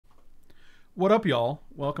What up, y'all?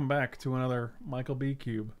 Welcome back to another Michael B.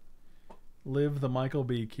 Cube. Live the Michael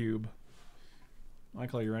B. Cube.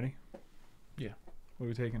 Michael, are you ready? Yeah. What are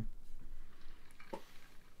we taking?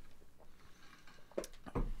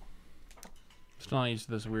 Still not used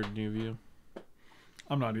to this weird new view.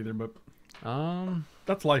 I'm not either, but Um,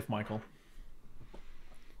 that's life, Michael.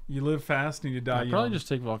 You live fast and you die I'd young. probably just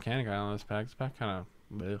take Volcanic Island on this pack. This pack kind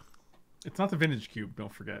of. It's not the vintage cube,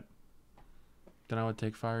 don't forget. Then I would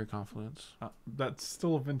take Fiery Confluence. That's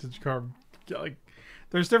still a vintage card. Like,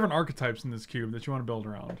 there's different archetypes in this cube that you want to build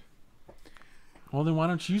around. Well, then why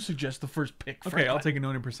don't you suggest the first pick? Okay, I'll take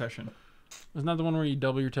Anonian Procession. Isn't that the one where you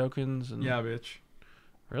double your tokens? And... Yeah, bitch.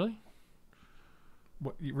 Really?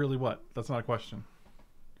 What? Really what? That's not a question.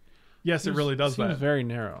 Yes, it really does seems that. very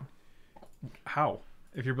narrow. How?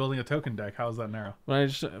 If you're building a token deck, how is that narrow? But I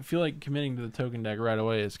just feel like committing to the token deck right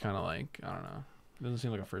away is kind of like, I don't know. It doesn't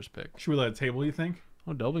seem like a first pick. Should we let it table, you think?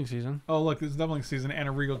 Oh, doubling season. Oh, look, this is doubling season and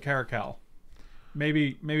a Regal Caracal.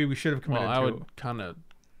 Maybe we should have committed Well, I to would kind of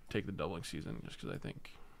take the doubling season just because I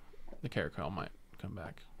think the Caracal might come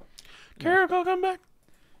back. Caracal come back?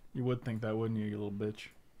 You would think that, wouldn't you, you little bitch?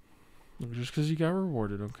 Just because you got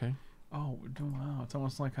rewarded, okay? Oh, wow. It's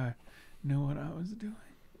almost like I knew what I was doing.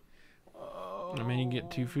 Oh, I mean, you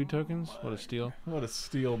get 2 food tokens. What a steal. What a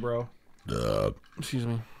steal, bro. Excuse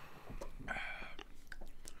me.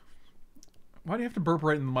 Why do you have to burp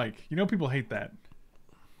right in the mic? You know people hate that.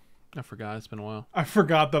 I forgot. It's been a while. I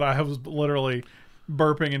forgot that I was literally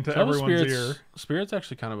burping into Trouble everyone's Spirit's, ear. Spirit's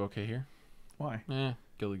actually kind of okay here. Why?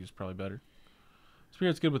 Gillig is probably better.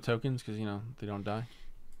 Spirit's good with tokens because, you know, they don't die.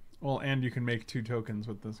 Well, and you can make 2 tokens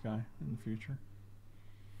with this guy in the future.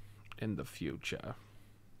 In the future.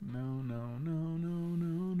 No.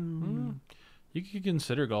 You could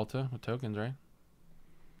consider Galta with tokens, right?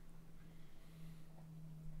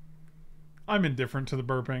 I'm indifferent to the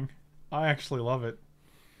burping. I actually love it.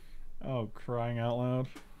 Oh, crying out loud.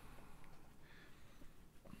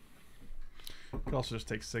 Could also just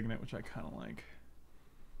take Signet, which I kind of like.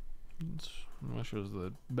 I wish it was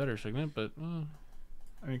the better Signet, but... I mean,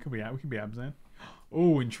 it could be, we could be Abzan.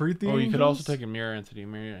 Oh, entreat the you could also angels? take a Mirror Entity.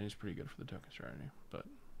 Mirror Entity is pretty good for the token strategy, but...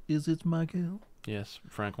 Is it Michael? Yes,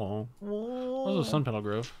 Frank Wall. Also Sun Petal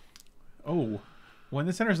Grove. Oh. When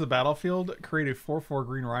this enters the battlefield, create a 4/4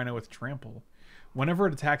 green rhino with trample. Whenever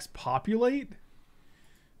it attacks, populate?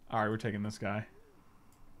 Alright, we're taking this guy.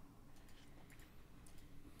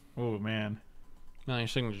 Oh, man. No, your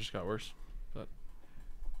Signet just got worse, but...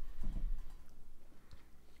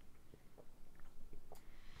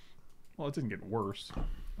 Well, it didn't get worse.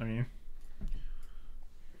 I mean...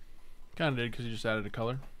 Kind of did because you just added a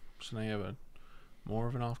color. So now you have a more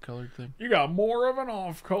of an off-colored thing. You got more of an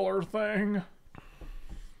off-color thing.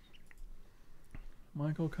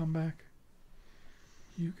 Michael, come back.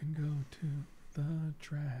 You can go to the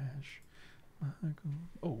trash. Michael.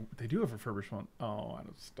 Oh, they do have a refurbished one. Oh, out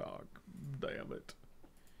of stock. Damn it.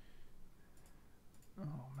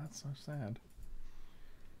 Oh, that's so sad.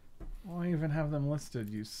 Why even have them listed,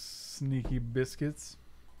 you sneaky biscuits?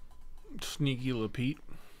 Sneaky Lapete.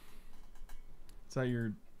 Is that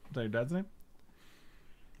your dad's name?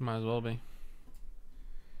 Might as well be.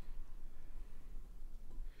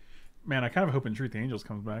 Man, I kind of hope Entreat the Angels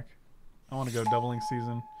comes back. I want to go doubling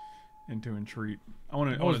season into Entreat.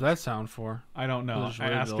 What was that sound for? I don't know. Just I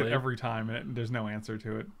ask it delayed. every time, and there's no answer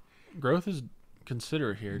to it. Growth is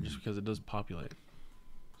considerate here just because it does populate.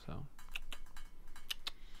 So.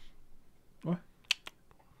 What?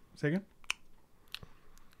 Say again?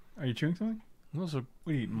 Are you chewing something? Also,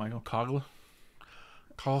 What are you eating, Michael? Kogla.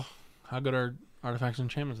 How good are artifacts and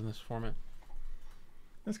enchantments in this format?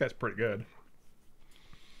 This guy's pretty good.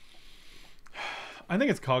 I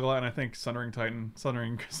think it's Kogla, and I think Sundering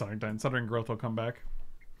Growth will come back.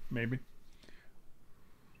 Maybe.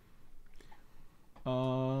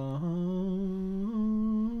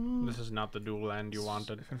 This is not the dual land you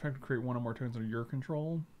wanted. If in fact create 1 or more turns under your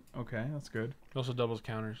control. Okay, that's good. It also doubles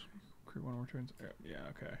counters. Create 1 or more turns. Yeah,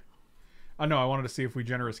 okay. I know, I wanted to see if we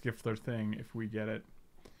generous gift their thing, if we get it.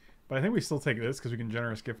 But I think we still take this, because we can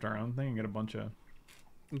generous gift our own thing and get a bunch of...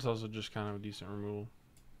 It's also just kind of a decent removal.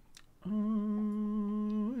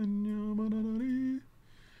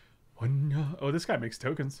 Oh, this guy makes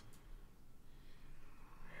tokens.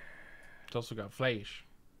 It's also got Flash.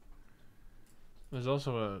 There's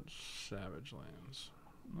also a Savage Lands.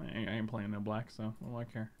 I ain't playing no black, so what do I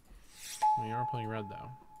care? Well, you are playing red, though.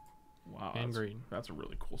 Wow, And green. That's a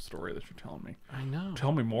really cool story that you're telling me. I know.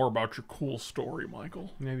 Tell me more about your cool story,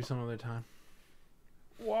 Michael. Maybe some other time.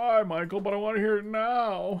 Why, Michael? But I want to hear it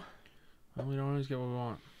now. Well, we don't always get what we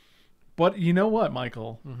want. But you know what,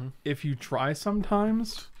 Michael? If you try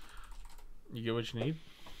sometimes, You get what you need?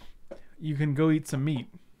 You can go eat some meat.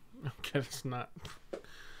 Okay, it's not.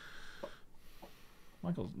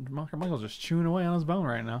 Michael's just chewing away on his bone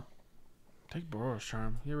right now. Take Boros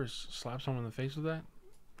Charm. You ever slap someone in the face with that?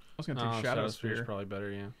 I was going to take Shadow Spear. Is probably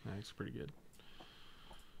better, yeah. Yeah, it's pretty good.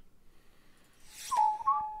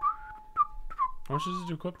 How much does it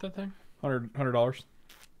to equip that thing? $100.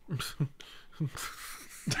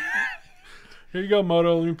 Here you go,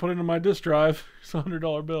 Moto. Let me put it in my disk drive. It's a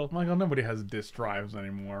 $100 bill. Michael, nobody has disk drives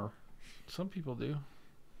anymore. Some people do.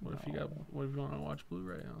 What if you want to watch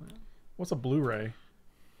Blu-ray on it? What's a Blu-ray?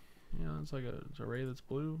 Yeah, it's like it's a ray that's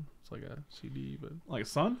blue. It's like a CD, but like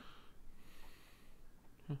Sun.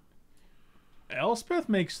 Elspeth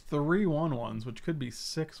makes 3 1-1s, which could be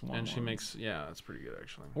 6 1-1s. And she makes, yeah, that's pretty good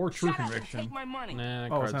actually. Or True Conviction. Take my money. Nah,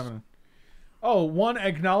 what's happening? Oh, 1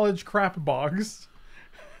 acknowledged crap bogs.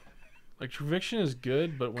 Like True Conviction is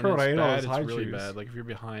good, but when Corrado it's bad, is it's high really juice. bad. Like if you're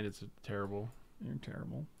behind, it's terrible. You're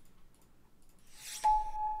terrible.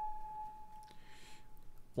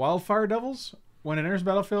 Wildfire Devils. When it enters the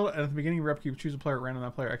battlefield, and at the beginning of your upkeep, choose a player at random.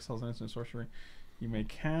 That player exiles an instant sorcery. You may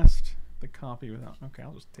cast the copy without... Okay,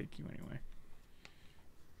 I'll just take you anyway.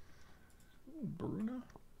 Ooh, Bruna.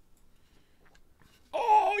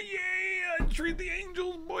 Oh, yeah! Treat the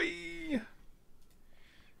angels, boy!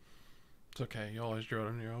 It's okay. You always draw it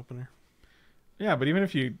in your opener. Yeah, but even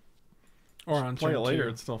if you Or on play it turn later, 2.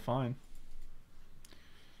 it's still fine.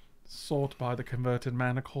 Sought by the converted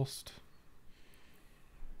mana cost.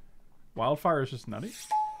 Wildfire is just nutty.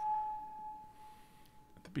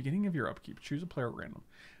 At the beginning of your upkeep, choose a player at random.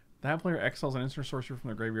 That player exiles an instant sorcery from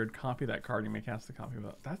their graveyard. Copy that card. You may cast the copy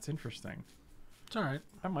without. That's interesting. It's alright.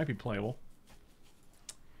 That might be playable.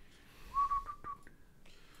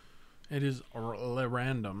 It is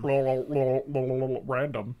random.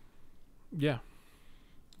 Random. Yeah.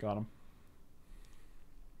 Got him.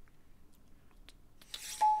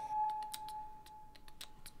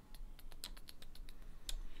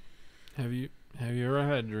 Have you ever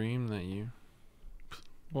had a dream that you...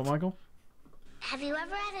 What, Michael? Have you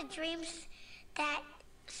ever had a dream that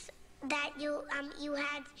you want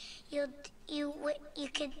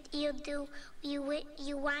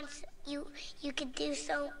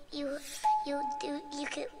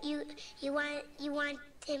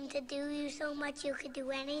him to do you so much you could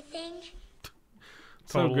do anything?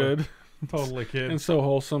 So Totally. good. Totally, kid. And so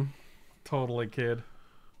wholesome. Totally, kid.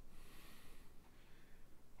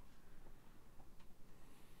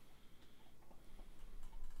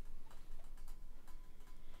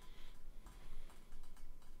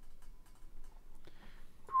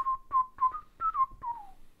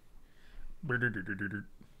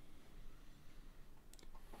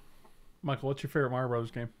 Michael, what's your favorite Mario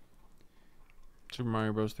Bros. Game? Super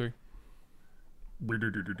Mario Bros. 3.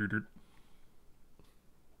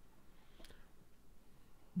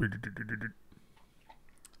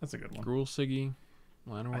 That's a good one. Gruul Siggy.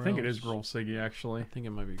 Llanowar I think it is Elves. Gruul Siggy, actually. I think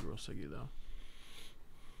it might be Gruul Siggy, though.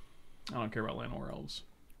 I don't care about Llanowar Elves.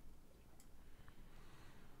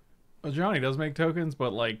 Well, Johnny does make tokens,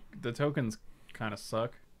 but, like, the tokens kind of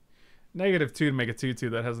suck. -2 to make a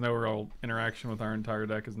 2/2 that has no real interaction with our entire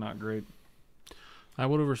deck is not great. I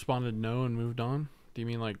would have responded no and moved on. Do you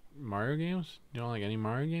mean like Mario games? You don't like any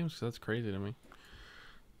Mario games? 'Cause that's crazy to me.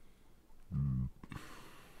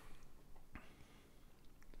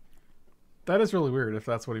 That is really weird, if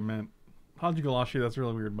that's what he meant. Haji Galashi, that's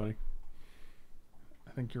really weird, buddy.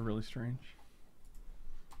 I think you're really strange.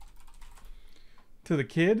 To the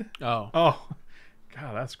kid? Oh. Oh,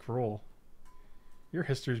 God, that's cruel. You're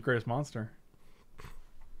history's greatest monster.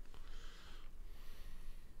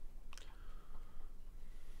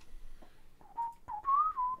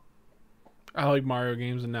 I like Mario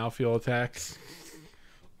games and now feel attacks.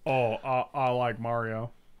 Oh, I like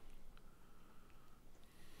Mario.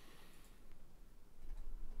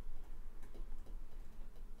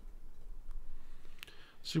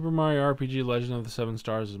 Super Mario RPG Legend of the Seven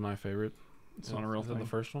Stars is my favorite. It's not a real Is that thing. the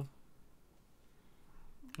first one?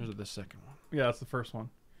 Or is it the second one? Yeah, that's the first one.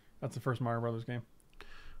 That's the first Mario Brothers game.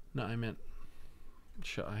 No, I meant...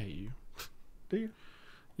 I hate you. Do you?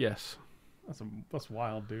 Yes. That's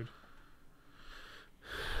wild, dude.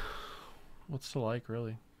 What's to like,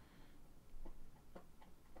 really?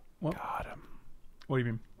 What? Got him. What do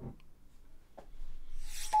you mean?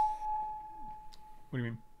 What do you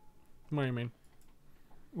mean? What do you mean?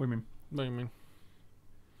 What do you mean? What do you mean?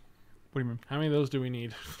 What do you mean? How many of those do we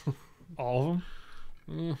need? All of them?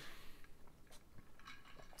 Mm.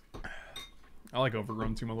 I like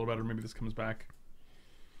Overgrown Tomb a little better. Maybe this comes back.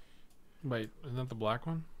 Wait, isn't that the black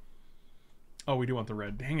one? Oh, we do want the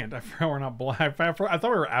red. Dang it. I forgot we're not black. I thought we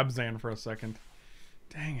were Abzan for a second.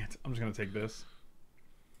 Dang it. I'm just going to take this.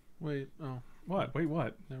 Wait. Oh, What? Wait,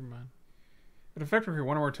 what? never mind. An effect for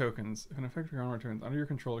one or more tokens. If an effect for one or more tokens under your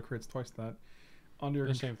control, it creates twice that. Under your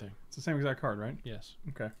The same thing. It's the same exact card, right? Yes.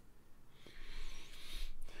 Okay.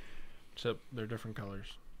 Except they're different colors.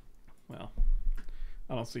 Well,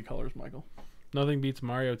 I don't see colors, Michael. Nothing beats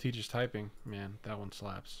Mario Teaches Typing. Man, that one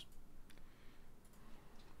slaps.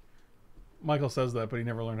 Michael says that, but he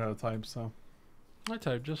never learned how to type, so. I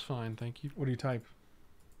type just fine, thank you. What do you type?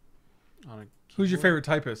 On a Who's your keyboard. favorite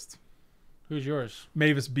typist? Who's yours?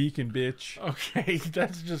 Mavis Beacon, bitch. Okay,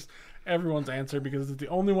 that's just everyone's answer because it's the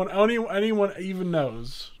only one anyone even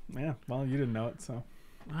knows. Yeah, well, you didn't know it, so.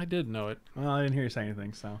 I did know it. Well, I didn't hear you say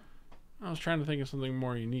anything, so. I was trying to think of something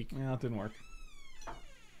more unique. Yeah, it didn't work.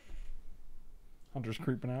 Hunter's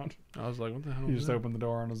creeping out. I was like, what the hell? He is just that? opened the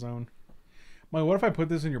door on his own. Mike, what if I put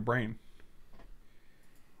this in your brain?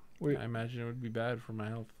 Wait, I imagine it would be bad for my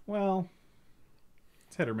health. well,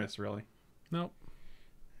 it's hit or miss, really. Nope.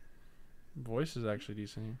 Voice is actually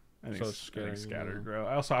decent here. I think So it's scattered, scattered.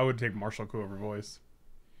 yeah. I would take Marshall Coup over voice.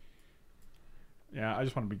 Yeah, I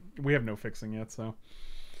just want to be. We have no fixing yet, so.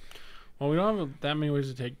 Well, we don't have that many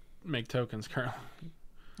ways to make tokens currently.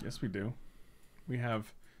 Yes, we do. We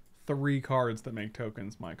have 3 cards that make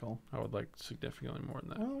tokens, Michael. I would like significantly more than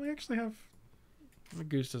that. Well, we actually have. The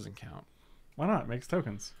goose doesn't count. Why not? It makes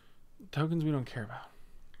tokens. Tokens we don't care about.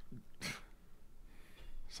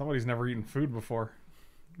 Somebody's never eaten food before.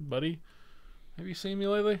 Buddy, have you seen me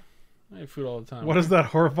lately? I eat food all the time. What is that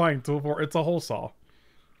horrifying tool for? It's a hole saw.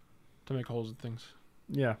 To make holes in things.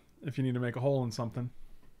 Yeah, if you need to make a hole in something.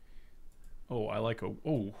 Oh, I like a...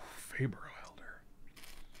 Oh, Faber Elder.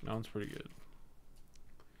 That one's pretty good.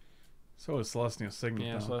 So is Celestia Signet,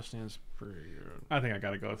 Yeah, though. Celestian's pretty good. I think I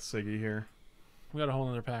gotta go with Siggy here. We got a whole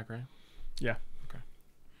other pack, right? Yeah. Okay.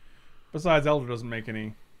 Besides, Elder doesn't make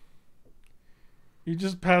any... You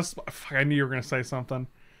just passed... Fuck, I knew you were gonna say something.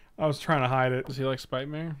 I was trying to hide it. Does he like Spite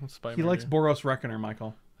Mare? What's Spite He Mare likes do? Boros Reckoner,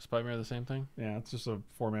 Michael. Spite Mare the same thing? Yeah, it's just a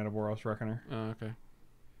format of Boros Reckoner. Oh, okay.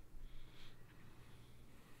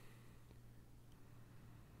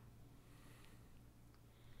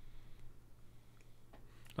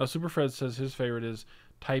 Super Fred says his favorite is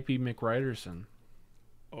Typey McRiderson.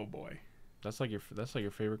 Oh boy. That's like your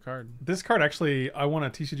favorite card. This card actually, I won a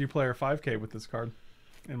TCG Player 5K with this card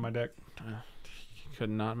in my deck. Could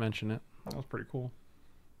not mention it. That was pretty cool.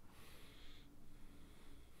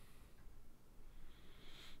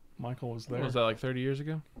 Michael was there. What was that, like 30 years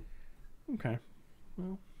ago? Okay.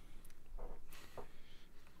 Well,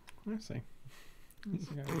 I see.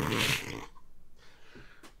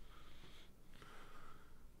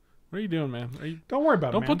 What are you doing, man? Don't worry about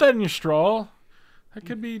it, Don't man. put that in your straw. That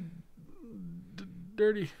could be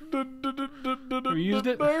dirty. Have you used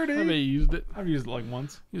it? Dirty. I bet you used it. I've used it like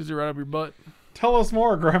once. Used it right up your butt. Tell us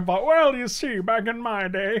more, Grandpa. Well, you see, back in my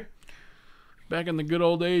day. Back in the good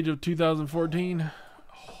old age of 2014.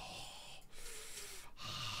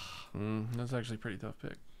 That's actually a pretty tough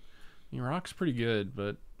pick. Your rock's pretty good,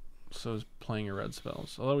 but so is playing your red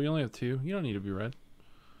spells. Although we only have 2. You don't need to be red.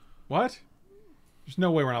 What? There's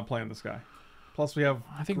no way we're not playing this guy. Plus, we have.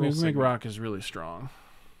 I think Gruul Mimic Signet. Rock is really strong.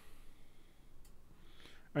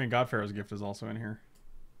 I mean, Godpharaoh's gift is also in here.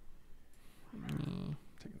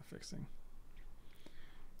 Taking the fixing.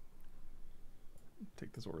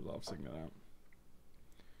 Take this Orzhov Signet out.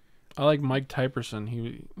 I like Mike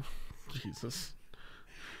Typerson. Jesus.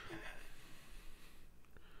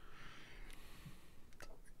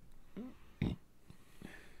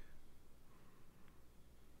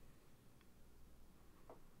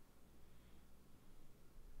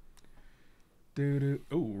 Dude.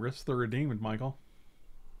 Oh, Risk the Redeemed, Michael.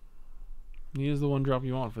 He is the one drop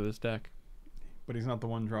you want for this deck. But he's not the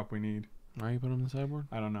one drop we need. Why you put him in the sideboard?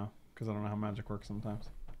 I don't know. Because I don't know how magic works sometimes.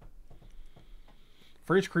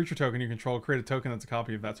 For each creature token you control, create a token that's a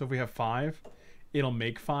copy of that. So if we have 5, it'll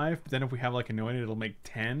make 5. But then if we have like Anointed, it'll make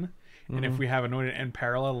 10. And if we have Anointed and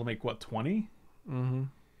Parallel, it'll make what, 20? Mm-hmm.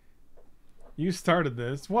 You started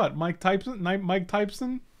this. What? Mike Typeson? Mike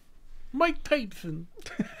Typeson? Mike Tyson.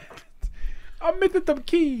 I made it the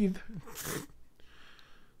key.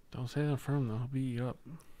 Don't say that in front of him, though. He'll beat you up.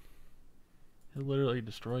 He'll literally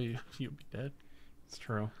destroy you. You'll be dead. It's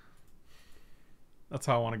true. That's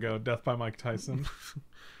how I want to go. Death by Mike Tyson.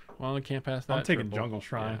 Well, I can't pass that. I'm taking triple. Jungle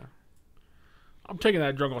Shrine. Yeah. I'm taking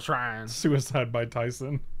that Jungle Shrine. Suicide by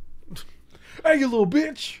Tyson. Hey, you little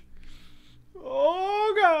bitch!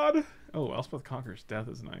 Oh, God! Oh, Elspeth Conquers Death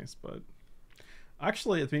is nice, but...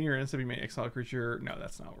 Actually, at the beginning of your instant, you may exile a creature... No,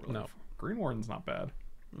 that's not really... No. Green Warden's not bad.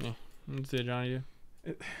 Yeah. Let's see, Johnny,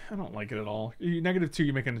 do. I don't like it at all. -2,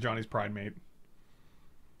 you make it into Johnny's Pride Mate.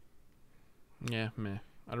 Yeah, meh.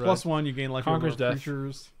 I'd Plus 1, you gain life equal Conquers to death.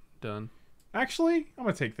 creatures. Done. Actually, I'm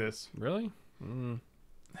gonna take this. Really? Mm.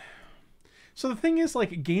 So the thing is,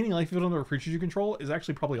 like, gaining life equal to number of creatures you control is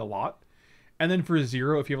actually probably a lot. And then for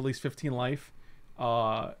 0, if you have at least 15 life,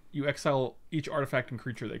 you exile each artifact and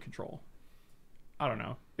creature they control. I don't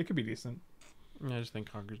know. It could be decent. Yeah, I just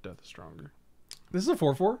think Conquer's Death is stronger. This is a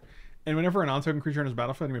 4/4, and whenever a non-token creature enters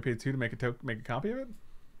battlefield, you may pay 2 to make a copy of it.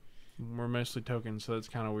 We're mostly tokens, so that's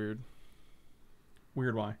kind of weird.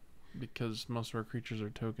 Weird, why? Because most of our creatures are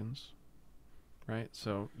tokens, right?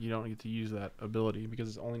 So you don't get to use that ability because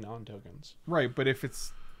it's only non-tokens. Right, but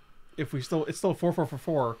it's still a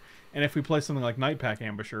 4/4, and if we play something like Night Pack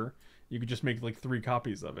Ambusher, you could just make like 3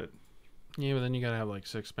 copies of it. Yeah, but then you gotta have like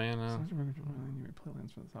 6 mana. You may play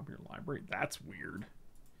lands from the top of your library. That's weird.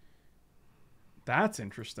 That's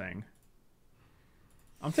interesting.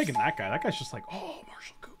 I'm taking that guy. That guy's just like, oh,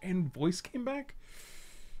 Marshall Coo. And voice came back?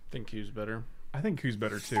 I think Q's better. I think Q's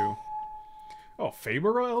better too. Oh,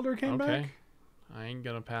 Faber Elder came back? I ain't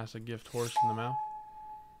gonna pass a gift horse in the mouth.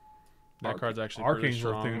 That card's actually pretty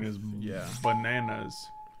Archangel strong. Thune is yeah. bananas.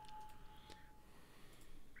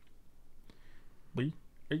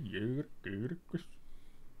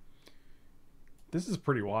 This is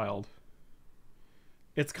pretty wild.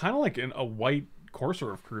 It's kind of like a white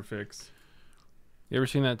Courser of Crufix. You ever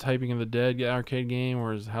seen that Typing of the Dead arcade game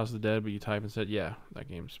where it's House of the Dead, but you type instead? Yeah, that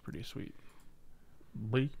game's pretty sweet.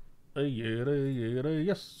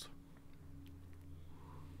 Yes.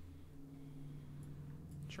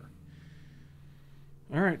 Sure.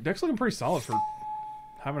 All right, deck's looking pretty solid for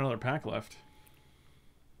having another pack left.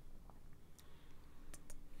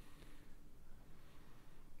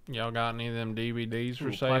 Y'all got any of them DVDs for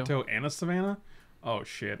Ooh, sale? Plateau and a Savannah? Oh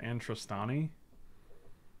shit, and Tristani?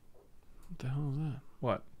 What the hell is that?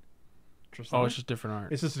 What? Tristani? Oh, it's just different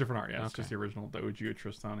art. It's just a different art, yeah. It's Okay. just the original Dojo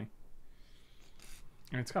Tristani.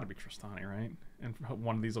 I mean, it's got to be Tristani, right? And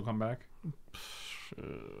one of these will come back.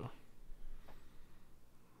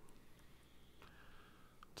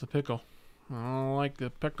 It's a pickle. I don't like the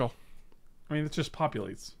pickle. I mean, it just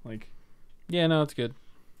populates. Like, Yeah, no, it's good.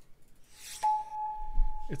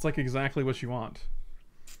 it's like exactly what you want.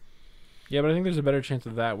 Yeah, but I think there's a better chance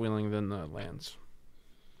of that wheeling than the lands.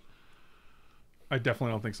 I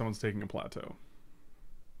definitely don't think someone's taking a Plateau.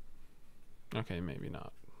 Okay, maybe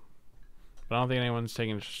not. But I don't think anyone's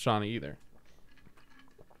taking Shoshana either.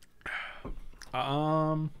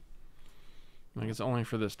 Like, it's only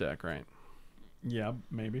for this deck, right? Yeah,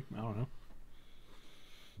 maybe. I don't know.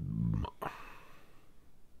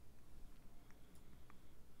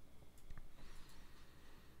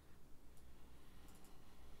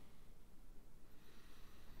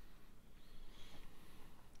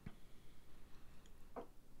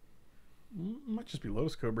 Might just be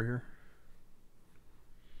Lotus Cobra here.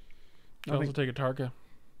 You can also take a Tarka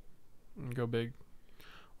and go big.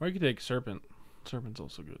 Or you could take Serpent. Serpent's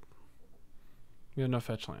also good. We have no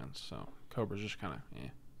fetch lands, so Cobra's just kind of eh.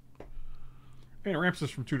 I mean, it ramps us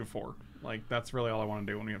from 2 to 4. Like, that's really all I want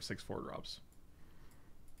to do when we have 6 4-drops.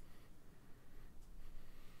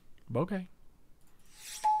 Okay.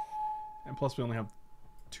 And plus, we only have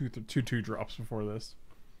two 2-drops before this.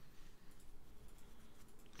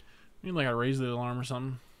 You need like a raise the alarm or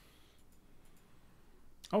something.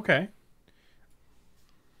 Okay.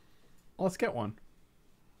 Let's get one.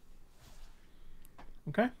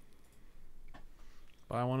 Okay.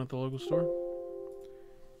 Buy one at the local store.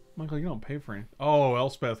 Michael, you don't pay for anything. Oh,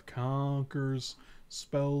 Elspeth conquers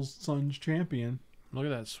spells Sun's champion. Look at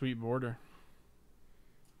that sweet border.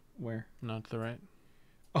 Where? Not to the right.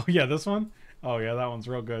 Oh, yeah, this one? Oh, yeah, that one's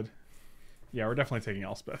real good. Yeah, we're definitely taking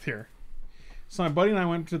Elspeth here. So my buddy and I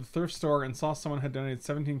went to the thrift store and saw someone had donated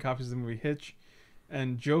 17 copies of the movie Hitch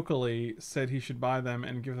and jokingly said he should buy them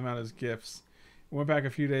and give them out as gifts. We went back a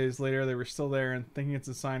few days later. They were still there, and thinking it's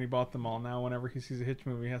a sign, he bought them all. Now, whenever he sees a Hitch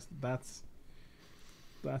movie, he has to, that's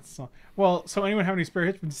well. So anyone have any spare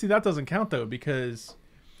Hitch? But see, that doesn't count though, because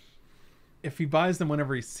if he buys them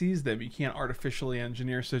whenever he sees them, you can't artificially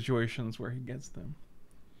engineer situations where he gets them.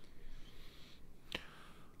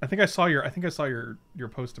 I think I saw your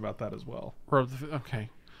post about that as well. Okay.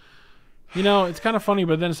 You know, it's kind of funny,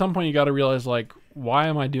 but then at some point you got to realize, like, why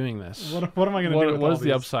am I doing this? What am I going to do with What all is the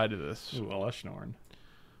these? upside of this? Ooh, Eleshnorn.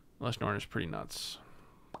 Leshnorn is pretty nuts.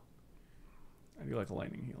 I do like a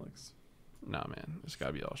lightning helix. Nah, man. It's got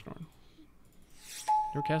to be Leshnorn. You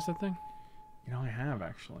ever cast that thing? You know, I have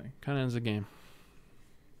actually. Kind of ends the game.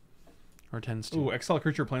 Or tends to. Ooh, exile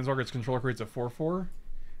creature planeswalker its controller creates a 4/4.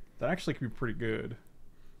 That actually could be pretty good.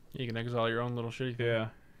 You can exile your own little shitty thing. Yeah.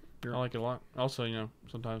 I like it a lot. Also, you know,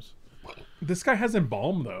 sometimes. This guy has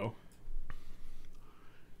Embalm though.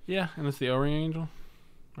 Yeah, and it's the O-ring angel,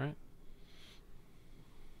 right?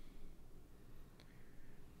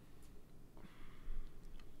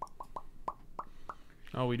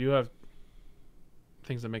 Oh, we do have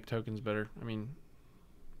things that make tokens better. I mean,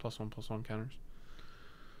 +1/+1 counters.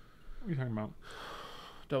 What are you talking about?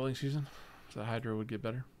 Doubling season. So the Hydra would get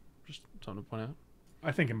better. Just something to point out.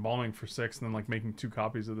 I think embalming for 6 and then like making 2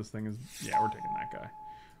 copies of this thing is... Yeah, we're taking that guy.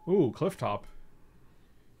 Ooh, Cliff Top.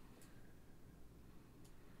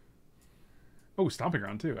 Oh, Stomping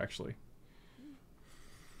Ground too, actually.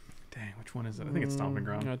 Dang, which one is it? I think it's Stomping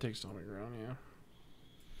Ground. I'd take Stomping Ground, yeah.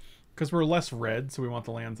 Because we're less red, so we want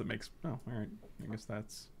the lands that makes... Oh, alright. I guess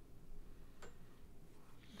that's...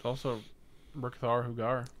 It's also Rukthar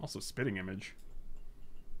Hugar. Also Spitting Image.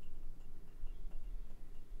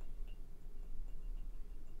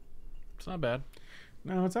 It's not bad.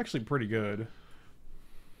 No, it's actually pretty good.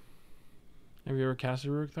 Have you ever casted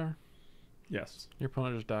Rukthar? Yes. Your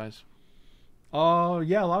opponent just dies. Oh,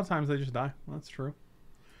 yeah, a lot of times they just die. Well, that's true.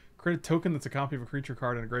 Create a token that's a copy of a creature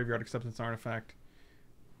card in a graveyard except it's an artifact.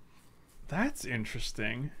 That's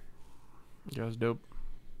interesting. That was dope.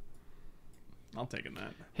 I'll take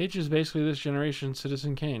that. Hitch is basically this generation's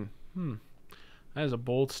Citizen Kane. That is a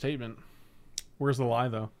bold statement. Where's the lie,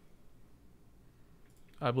 though?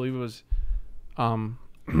 I believe it was,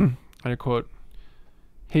 I quote,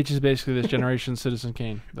 Hitch is basically this generation's Citizen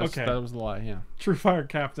Kane. Okay. That was the lie, yeah. True Fire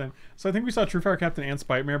Captain. So I think we saw True Fire Captain and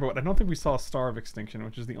Spitmare, but I don't think we saw Star of Extinction,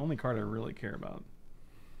 which is the only card I really care about.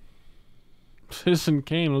 Citizen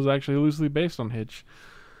Kane was actually loosely based on Hitch.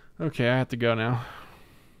 Okay, I have to go now.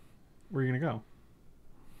 Where are you going to go?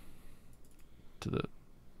 To the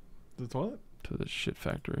The toilet? To the shit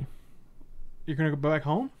factory. You're going to go back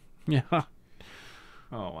home? Yeah. Oh,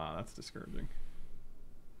 wow, that's discouraging.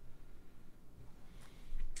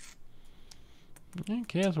 Yeah,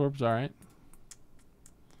 Chaos Warp's alright.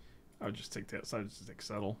 I would just take this. I would just take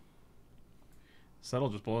Settle. Settle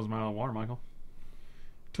just blows me out of the water, Michael.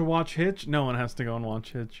 To watch Hitch? No one has to go and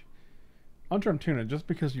watch Hitch. Unturned Tuna, just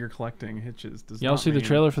because you're collecting Hitches does Y'all not see the mean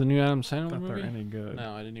trailer for the new Adam Sandler that movie? they're any good.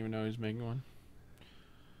 No, I didn't even know he was making one.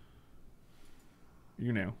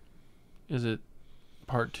 You knew. Is it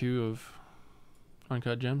part 2 of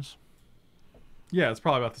Uncut Gems? Yeah, it's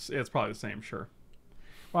probably about the, it's probably the same, sure.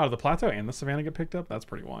 Wow, did the Plateau and the Savannah get picked up? That's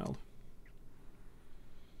pretty wild.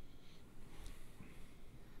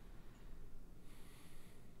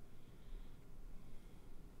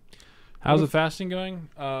 How's the fasting going?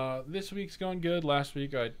 This week's going good. Last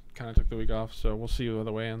week I kind of took the week off, so we'll see who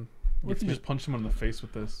the way in. What if you just punch someone in the face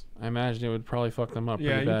with this? I imagine it would probably fuck them up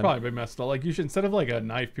Yeah, pretty you'd bad. probably be messed up. Like, you should, instead of like a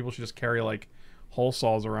knife, people should just carry like hole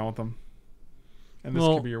saws around with them. And this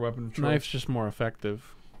Well, could be your weapon of choice. Knife's just more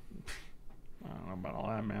effective. I don't know about all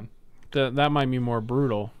that, man. That might be more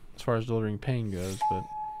brutal as far as delivering pain goes,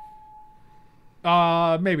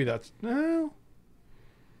 but Maybe that's no.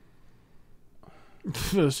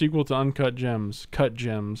 the sequel to Uncut Gems, Cut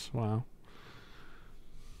Gems. Wow.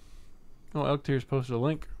 Oh, Elk Tears posted a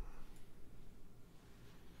link.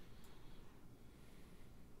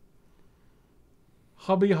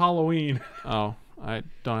 Hubby Halloween. Oh, I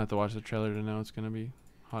don't have to watch the trailer to know it's gonna be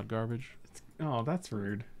hot garbage. Oh, that's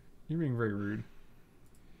rude. You're being very rude.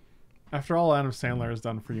 After all Adam Sandler has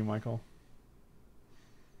done for you, Michael.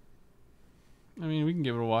 I mean, we can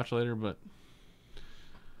give it a watch later, but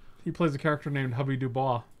He plays a character named Hubby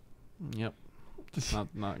Dubois. yep,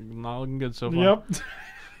 not looking good so far. Yep.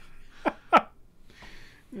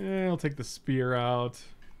 Yeah, I'll take the spear out.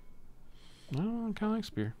 No, I kind of like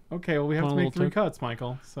Spear. Okay, well, we have Want to a make little 3 cuts,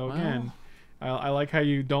 Michael. So Well. again, I like how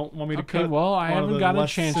you don't want me to Okay, cut well, I one of haven't the gotten a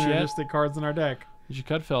less chance yet. synergistic cards in our deck. You should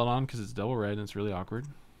cut Feldon because it's double red and it's really awkward.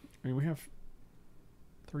 I mean, we have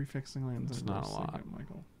 3 fixing lands. It's in not a reverse lot. second,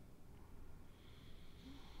 Michael.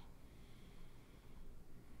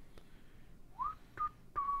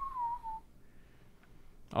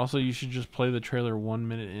 Also, you should just play the trailer 1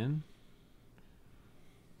 minute in.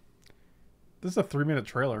 This is a 3-minute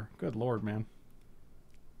trailer. Good lord, man.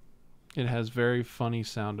 It has very funny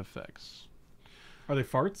sound effects. Are they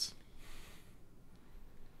farts?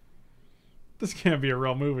 This can't be a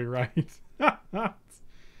real movie, right? Oh,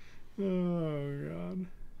 God.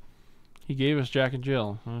 He gave us Jack and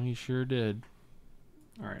Jill. Oh, he sure did.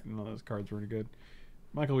 All right, no, those cards were good.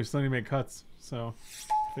 Michael, we still need to make cuts, so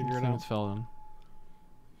figure it Same out. as Feldon.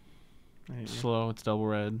 I hate you. Slow, it's double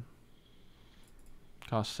red.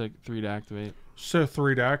 Costs 3 to activate. So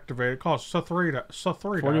 3 to activate. It costs so 3 to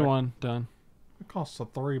 41, done. It costs a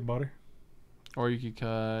 3, buddy. Or you could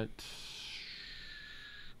cut...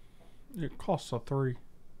 It costs a 3. I'm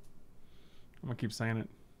gonna keep saying it.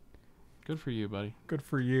 Good for you, buddy. Good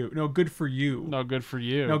for you. No, good for you. No, good for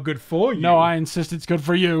you. No, good for you. No, I insist it's good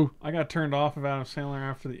for you. I got turned off of Adam Sandler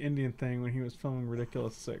after the Indian thing when he was filming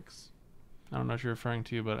Ridiculous 6. I don't know what you're referring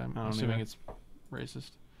to, but I'm I don't assuming either. it's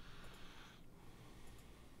racist.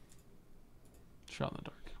 Shot in the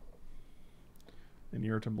dark. And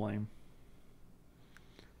you're to blame.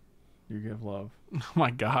 You give love Oh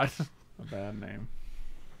my god. a bad name.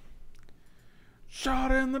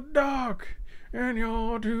 Shot in the dark, and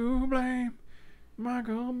you're to blame.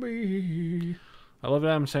 Michael B. I loved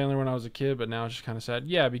Adam Sandler when I was a kid, but now it's just kind of sad.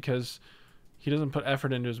 Yeah, because he doesn't put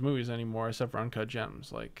effort into his movies anymore, except for Uncut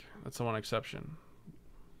Gems. Like, that's the one exception.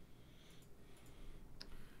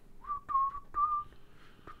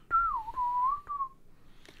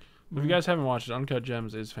 If you guys haven't watched it, Uncut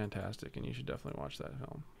Gems is fantastic, and you should definitely watch that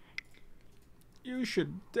film. You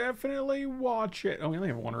should definitely watch it. Oh, we only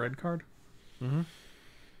have one red card. Mm-hmm.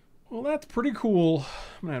 Well, that's pretty cool.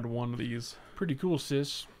 I'm gonna add one of these. Pretty cool,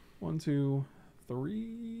 sis. 1, 2,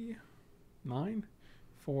 3, 9,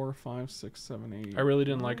 4, 5, 6, 7, 8. I really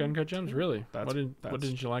didn't like Uncut Gems. Really? That's- What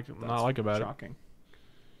didn't you like? That's Not like about it? shocking.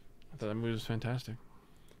 I thought that movie was fantastic.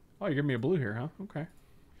 Oh, you're giving me a blue here, huh? Okay.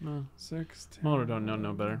 No, 6, 10. Mono don't know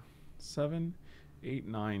no better. 7, 8,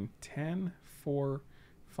 9, 10, 4,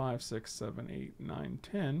 5, 6, 7, 8, 9,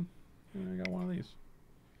 10. And I got one of these.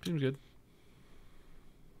 Seems good.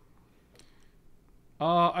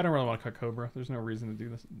 I don't really want to cut Cobra. There's no reason to do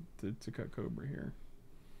this to cut Cobra here.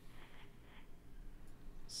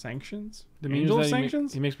 Sanctions? The means Angel that of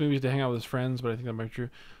Sanctions? He makes movies to hang out with his friends, but I think that might be true.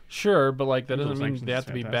 Sure, but like that Angel of doesn't mean Sanctions they is have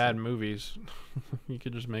to be fantastic. bad movies. You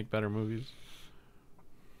could just make better movies.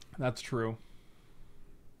 That's true.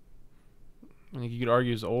 I think you could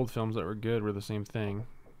argue his old films that were good were the same thing.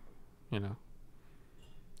 You know.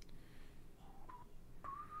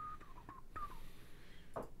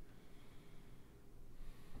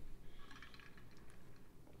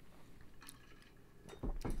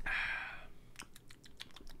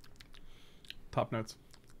 Top notes.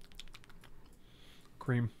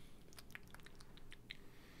 Cream.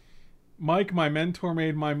 Mike, my mentor,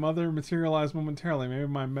 made my mother materialize momentarily. Maybe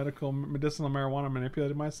my medicinal marijuana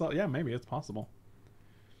manipulated myself. Yeah, maybe it's possible.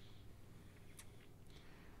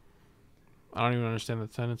 I don't even understand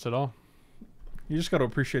that sentence at all. You just got to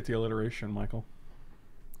appreciate the alliteration, Michael.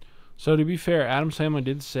 So to be fair, Adam Sandler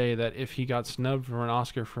did say that if he got snubbed for an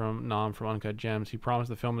Oscar nom from Uncut Gems, he promised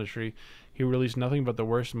the film industry he would release nothing but the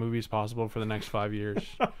worst movies possible for the next 5 years.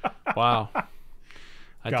 Wow.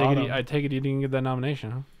 I take it he didn't get that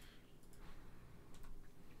nomination, huh?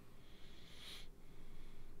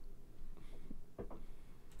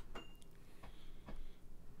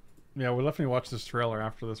 Yeah, we'll definitely watch this trailer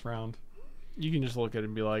after this round. You can just look at it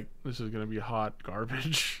and be like, this is going to be hot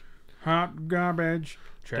garbage. Hot garbage.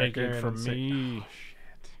 Take it from and say- me. Oh,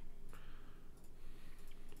 shit.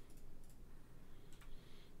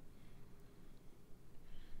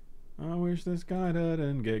 I wish this guy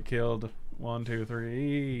didn't get killed. 1, 2,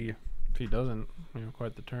 3. If he doesn't,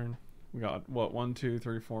 quite the turn. We got what? 1, 2,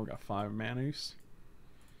 3, 4. We got 5 manus.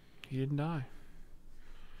 He didn't die.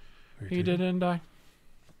 He didn't die.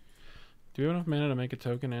 Do we have enough mana to make a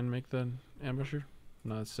token and make the ambusher?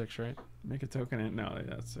 No, that's 6, right? Make a token in. No,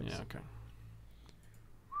 that's 6. Yeah, okay.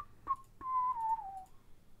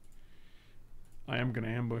 I am gonna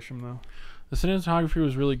ambush him though. The cinematography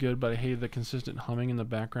was really good, but I hated the consistent humming in the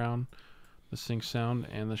background, the sync sound,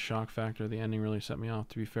 and the shock factor. The ending really set me off.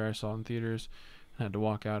 To be fair, I saw it in theaters and had to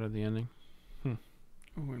walk out at the ending. Ooh,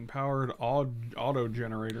 empowered auto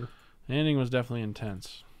generator. The ending was definitely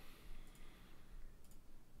intense.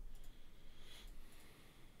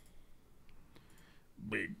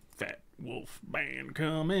 Big fat wolf man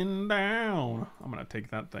coming down. I'm gonna take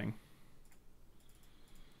that thing.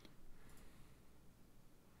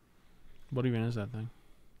 What even is that thing?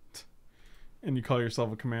 And you call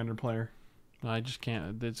yourself a commander player. I just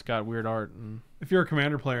can't. It's got weird art. And If you're a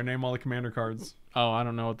commander player, name all the commander cards. oh, I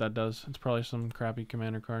don't know what that does. It's probably some crappy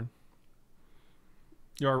commander card.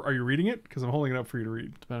 Are you reading it? Because I'm holding it up for you to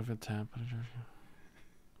read. It's benefit tap.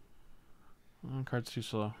 Card's too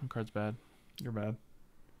slow. Card's bad. You're bad.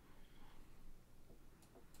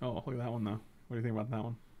 Oh, look at that one though. What do you think about that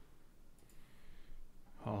one?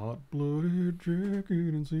 Hot-blooded jacket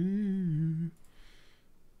and sea.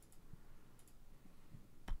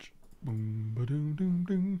 Boom, ba-doom, doom,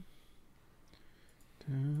 doom.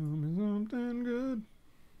 Tell me something good.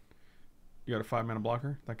 You got a 5-mana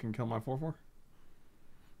blocker that can kill my 4/4?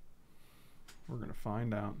 We're gonna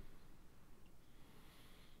find out.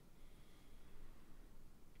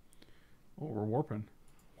 Oh, we're warping.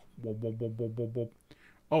 Whoop, whoop, whoop, whoop, whoop, whoop.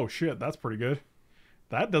 Oh shit, that's pretty good.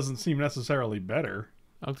 That doesn't seem necessarily better.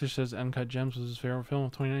 Octor says Uncut Gems was his favorite film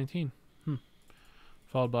of 2019.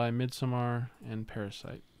 Followed by Midsommar and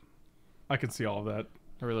Parasite. I can see all of that.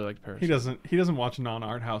 I really like Parasite. He doesn't watch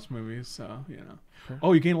non-art house movies, so you know.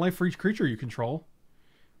 Oh, you gain life for each creature you control.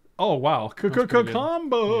 Oh wow,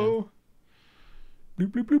 combo.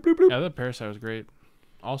 Bloop bloop bloop bloop bloop. Yeah, that Parasite was great.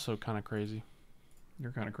 Also kind of crazy.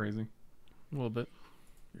 You're kind of crazy. A little bit.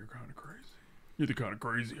 You're kind of crazy. You're the kind of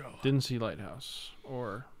crazy. Didn't see Lighthouse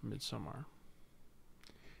or Midsommar.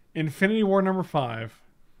 Infinity War number 5.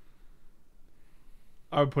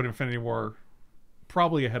 I would put Infinity War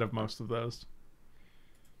probably ahead of most of those.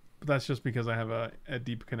 But that's just because I have a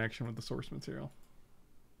deep connection with the source material.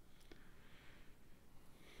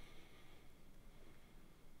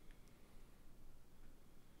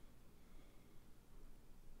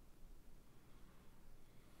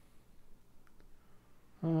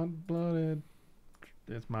 Hot-blooded.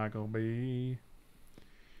 It's Michael B.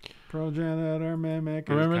 Progenitor mimic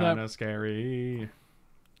is kind of scary.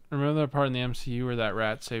 Remember that part in the MCU where that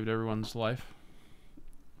rat saved everyone's life?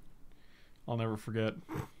 I'll never forget.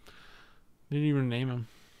 Didn't even name him.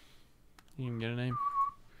 Didn't even get a name.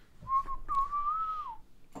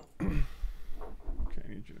 Okay, I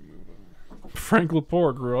need you to move over. Frank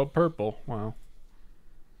Lepore grew up purple. Wow.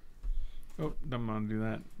 Oh, don't want to do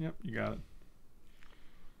that. Yep, you got it.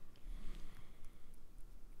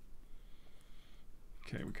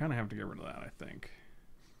 Okay, we kind of have to get rid of that, I think.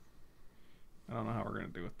 I don't know how we're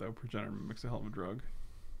going to do it, though. Progenitor mimics a hell of a drug.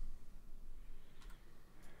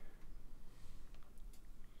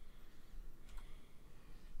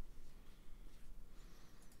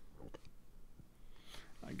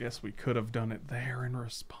 I guess we could have done it there and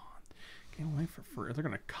respond. Can't wait for free. They're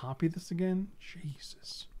going to copy this again?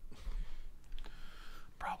 Jesus.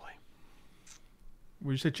 Probably.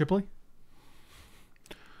 Would you say Chipley?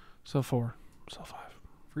 So 4. So 5.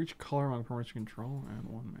 For each color among permission control, add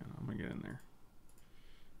 1 mana. I'm going to get in there.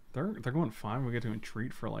 They're going 5. We get to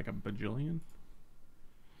entreat for like a bajillion.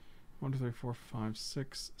 1, 2, 3, 4, 5,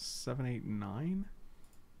 6, 7, 8, 9.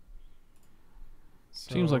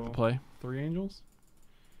 So, seems like the play. 3 angels.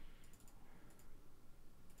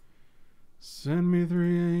 Send me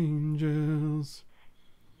 3 angels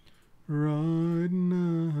right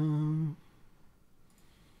now.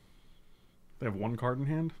 They have 1 card in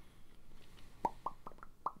hand.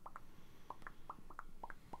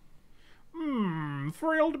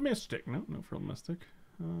 Thrilled Mystic. No Thrilled Mystic.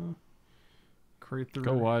 Create the...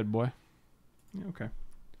 Go wide, boy. Yeah, okay.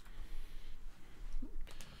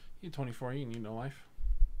 You're 24. You need no life.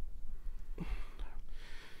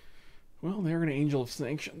 Well, they're going to Angel of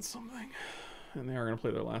Sanctions something. And they are going to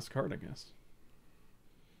play their last card, I guess.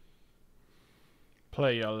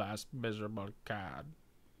 Play your last miserable card,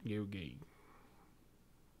 Yugi.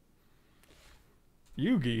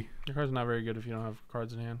 Yugi. Your card's not very good if you don't have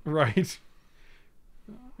cards in hand. Right.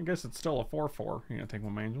 I guess it's still a 4/4. You're going to take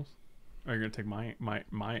one of my angels? Or you're going to take my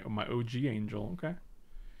OG angel. Okay.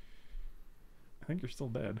 I think you're still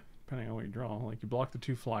dead, depending on what you draw. Like, you block the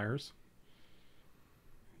 2 flyers.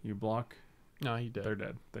 You block... No, he dead. They're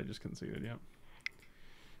dead. They just conceded, yep.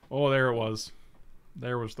 Oh, there it was.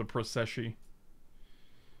 There was the Processi.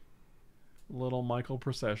 Little Michael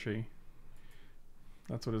Processi.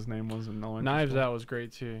 That's what his name was in elementary Knives school. Out was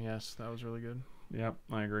great too. Yes, that was really good. Yep,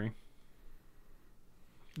 I agree.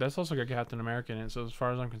 That's also got Captain America in it, so as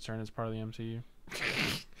far as I'm concerned, it's part of the MCU.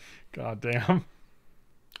 God damn.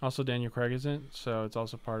 Also, Daniel Craig is in it, so it's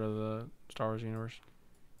also part of the Star Wars universe.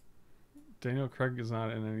 Daniel Craig is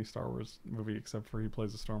not in any Star Wars movie except for he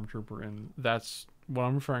plays a stormtrooper in... That's what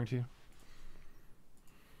I'm referring to.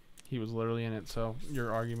 He was literally in it, so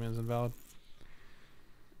your argument is invalid.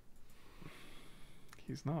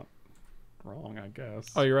 He's not wrong, I guess.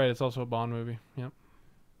 Oh, you're right. It's also a Bond movie. Yep.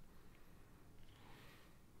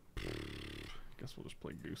 Guess we'll just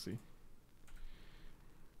play Goosey.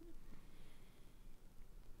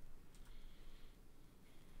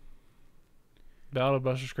 Ballad of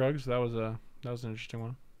Buster Scruggs. That was an interesting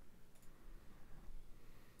one.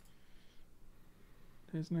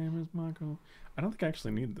 His name is Michael. I don't think I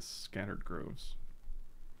actually need the Scattered Groves.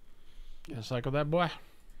 Yeah, cycle that boy.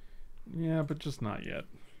 Yeah, but just not yet.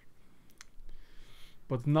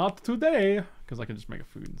 But not today, because I can just make a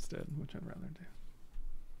food instead, which I'd rather do.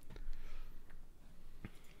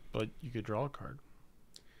 But you could draw a card.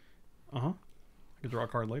 Uh-huh. I could draw a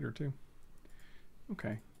card later, too.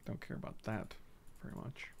 Okay, don't care about that very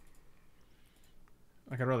much.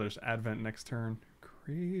 Like, I'd rather just Advent next turn.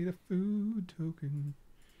 Create a food token.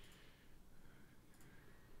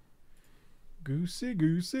 Goosey,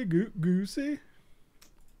 goosey, goosey.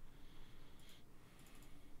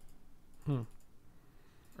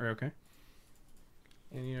 Are you okay?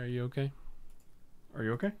 Annie, are you okay? Are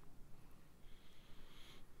you okay?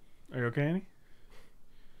 Are you okay, Annie?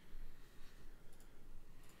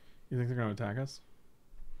 You think they're going to attack us?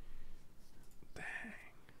 Dang.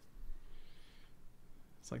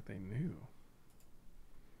 It's like they knew.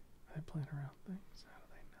 Are they playing around things?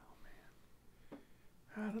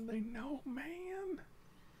 How do they know, man?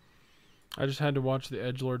 I just had to watch the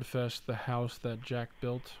Edgelord Fest. The house that Jack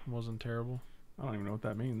built wasn't terrible. I don't even know what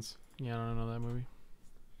that means. Yeah, I don't know that movie.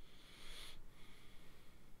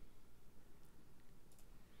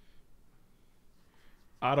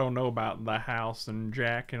 I don't know about the house and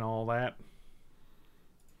Jack and all that.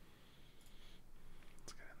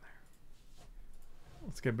 Let's get in there.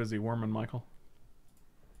 Let's get busy worming, Michael.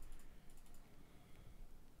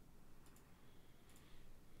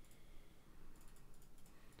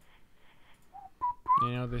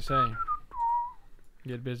 You know what they say?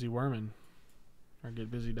 Get busy worming. Or get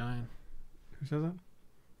busy dying. Who says that?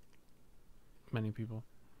 Many people.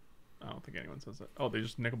 I don't think anyone says that. Oh, they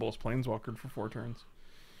just Nickabol's Planeswalkered for 4 turns.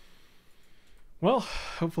 Well,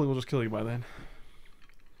 hopefully we'll just kill you by then.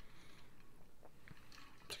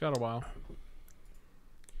 It's got a while.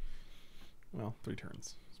 Well, 3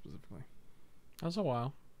 turns, specifically. That's a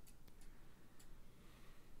while.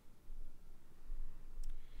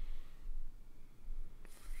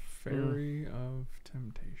 Fairy of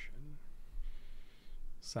Temptation.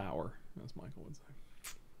 Sour, as Michael would say.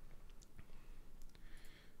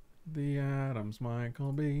 The Adams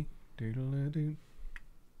Michael B. Doodle-a-doo.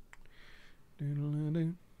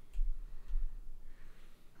 Doodle-a-doo.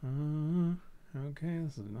 Okay,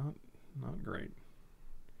 this is not great.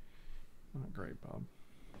 Not great, Bob.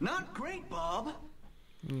 Not great, Bob.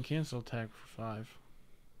 You can still tag for 5.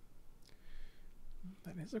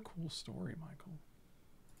 That is a cool story, Michael.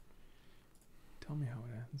 Tell me how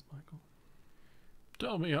it ends, Michael.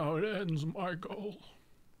 Tell me how it ends, Michael.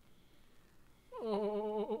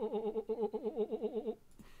 Oh.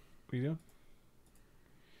 What are you doing?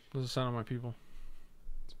 That's the sound of my people.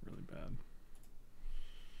 It's really bad.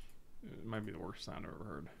 It might be the worst sound I've ever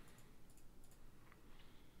heard.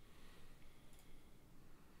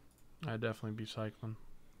 I'd definitely be cycling.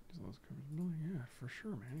 Those covers, really? Yeah, for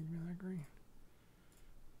sure, man. Give me that green.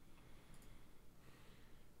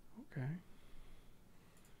 Okay.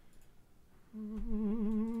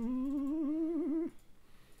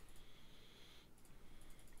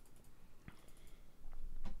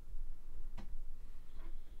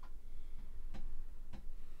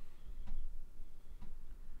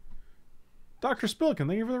 Dr. Spilkin,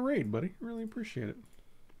 thank you for the raid, buddy. Really appreciate it.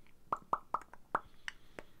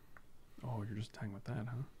 Oh, you're just tagging with that,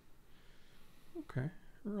 huh? Okay.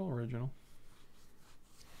 Real original.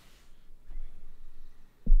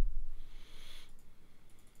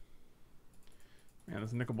 Man,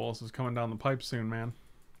 this Nickabolus is coming down the pipe soon, man.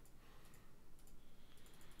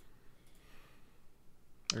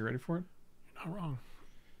 Are you ready for it? You're not wrong.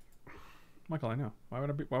 Michael, I know. Why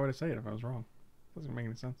would I say it if I was wrong? Doesn't make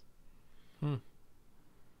any sense.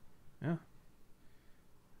 Yeah.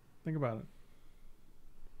 Think about it.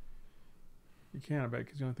 You can't, I bet,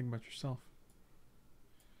 because you only think about yourself.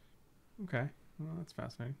 Okay. Well, that's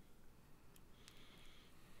fascinating.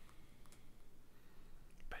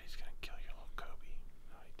 Bet he's gonna kill your little Kobe.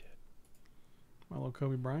 Oh, he did. My little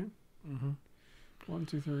Kobe Bryant. Mm-hmm. 1,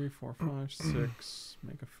 2, 3, 4, 5, 6.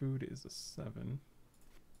 Make a food is a 7.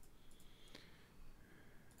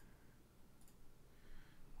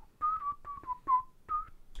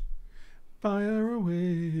 Fire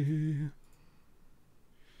away.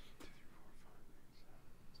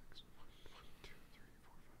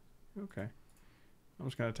 Okay. I'm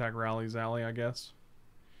just going to attack Rally's Alley, I guess.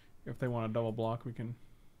 If they want to double block, we can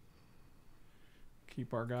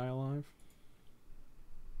keep our guy alive.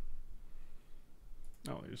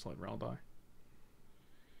 Oh, they just let Ral die.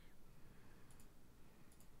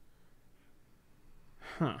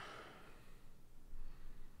 Huh.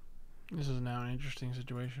 This is now an interesting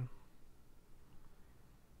situation.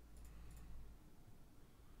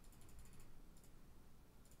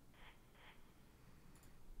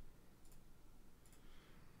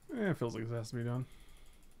 It feels like this has to be done.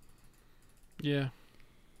 Yeah.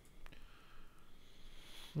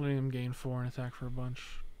 Letting him gain 4 and attack for a bunch.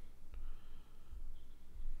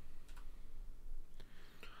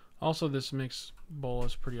 Also, this makes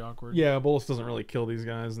Bolas pretty awkward. Yeah, Bolus doesn't really kill these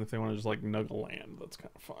guys, and if they want to just like nug a land, that's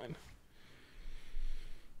kind of fine.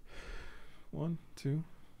 1, 2,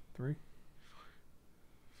 3,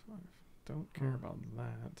 5. Don't care about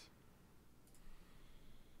that.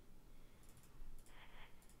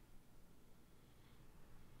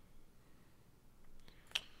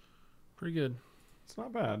 Pretty good. It's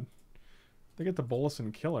not bad. They get the Bolus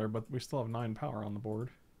and Killer, but we still have 9 power on the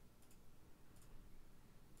board.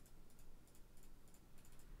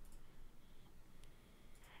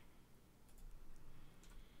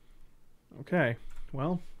 Okay,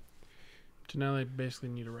 well. So now they basically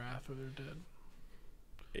need a Wrath or they're dead.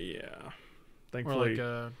 Yeah. Or Thankfully. like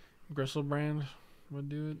a Gristlebrand would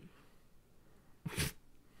do it.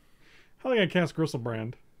 How are they gonna cast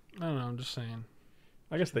Gristlebrand? I don't know, I'm just saying.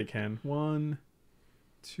 I guess they can. 1,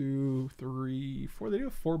 2, 3, 4. They do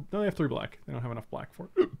have 4. No, they have 3 black. They don't have enough black for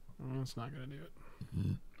it. That's not gonna do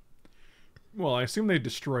it. Well, I assume they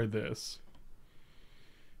destroyed this.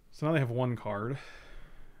 So now they have 1 card.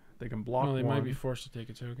 They can block Well, they 1. might be forced to take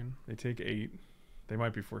a token. They take 8. They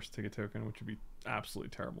might be forced to take a token, which would be absolutely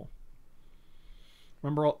terrible.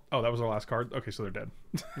 Remember all... Oh, that was our last card? Okay, so they're dead.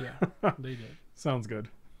 Yeah, they did. Sounds good.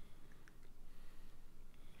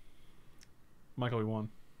 Michael, we won.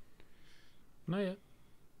 Not yet.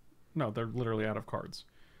 No, they're literally out of cards.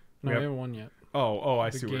 No, We we have- haven't won yet. Oh, I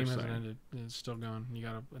The see what game you're hasn't saying. ended. It's still going. You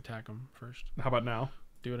gotta attack them first. How about now?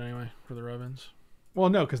 Do it anyway for the Rovens. Well,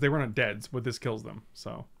 no, because they were not dead, but this kills them.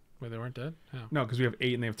 So Wait, they weren't dead? How? no, because we have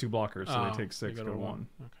 8 and they have 2 blockers, so Oh, they take 6, you go to 1.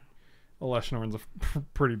 Okay. Eleshnorin's a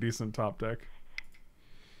pretty decent top deck.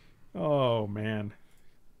 Oh man,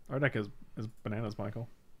 our deck is bananas, Michael.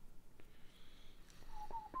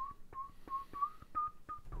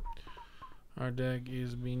 Our deck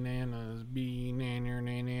is bananas.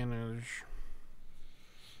 Bananas.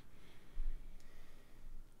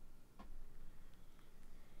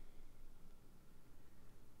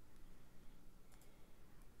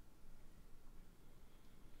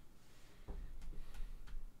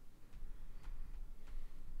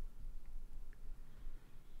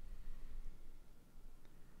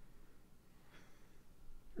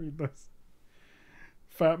 Read this.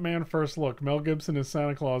 Fat man first look. Mel Gibson is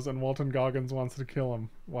Santa Claus and Walton Goggins wants to kill him.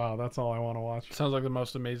 Wow, that's all I want to watch. Sounds like the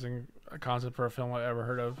most amazing concept for a film I've ever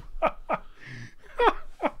heard of.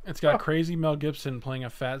 It's got crazy Mel Gibson playing a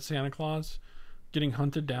fat Santa Claus, getting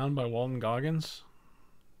hunted down by Walton Goggins.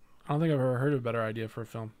 I don't think I've ever heard of a better idea for a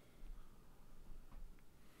film.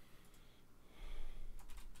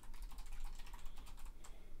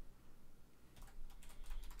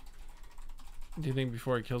 Do you think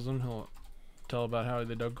before he kills him, he'll tell about how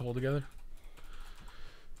they dug coal together?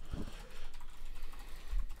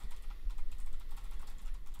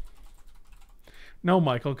 No,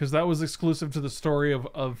 Michael, because that was exclusive to the story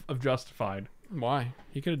of Justified. Why?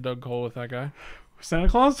 He could have dug coal with that guy. Santa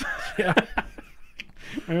Claus? Yeah.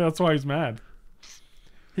 Maybe that's why he's mad.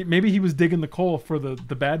 Maybe he was digging the coal for the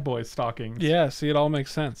bad boy stockings. Yeah, see, it all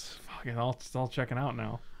makes sense. Fuck it, it's all checking out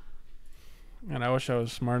now. And I wish I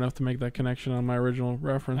was smart enough to make that connection on my original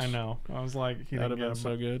reference. I know. I was like, he That'd didn't have get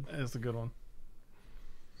been it, so good. but it's a good one.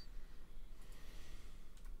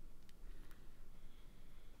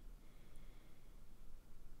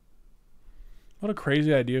 What a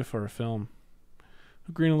crazy idea for a film.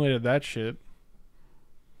 Who greenlighted that shit?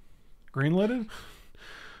 Greenlighted?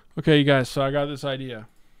 Okay, you guys, so I got this idea.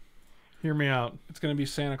 Hear me out. It's going to be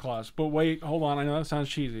Santa Claus. But wait, hold on. I know that sounds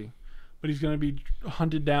cheesy. But he's going to be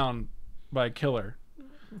hunted down by a killer.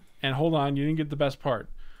 And hold on, you didn't get the best part.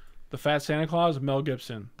 The fat Santa Claus, Mel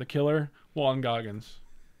Gibson. The killer, Walton Goggins.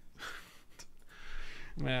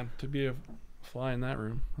 Man, to be a fly in that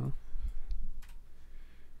room, huh?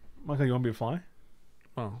 Michael, you want to be a fly?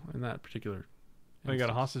 Well, in that particular Oh, you got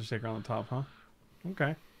a instance. hostage taker on the top, huh?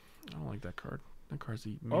 Okay. I don't like that card. That card's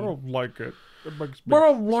eating I me. don't like it. It makes me... But I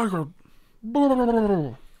don't like it. Look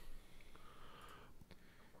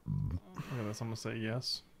at this. I'm going to say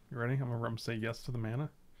yes. You ready? I'm going to say yes to the mana.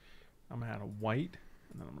 I'm going to add a white,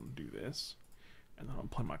 and then I'm going to do this. And then I'm going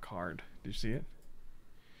to play my card. Do you see it?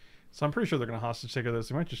 So I'm pretty sure they're going to hostage take this.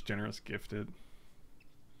 They might just generous gift it.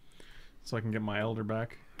 So I can get my Elder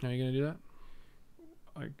back. Are you going to do that?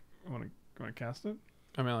 I want to cast it?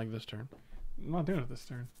 I mean, like this turn. I'm not doing it this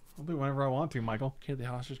turn. I'll do it whenever I want to, Michael. Can't the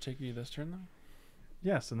hostage take you this turn, though?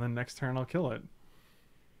 Yes, and then next turn I'll kill it.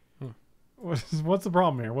 Hmm. What's the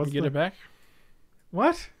problem here? What's You get it back?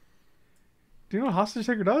 What? Do you know what hostage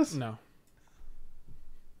taker does? No.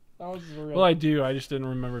 That was real. Well, I do. I just didn't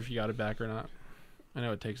remember if you got it back or not. I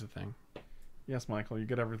know it takes a thing. Yes, Michael, you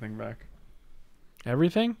get everything back.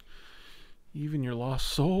 Everything? Even your lost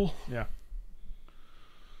soul? Yeah.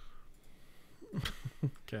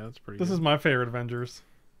 Okay, that's pretty This good. is my favorite Avengers.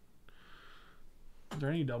 Is there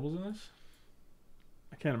any doubles in this?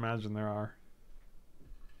 I can't imagine there are.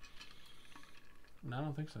 No, I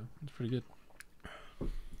don't think so. It's pretty good.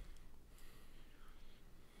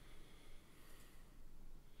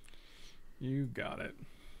 You got it.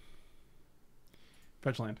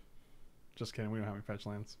 Fetch land. Just kidding, we don't have any fetch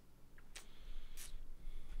lands.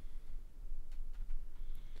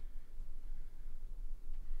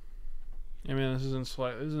 I mean, this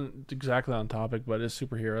isn't exactly on topic, but it's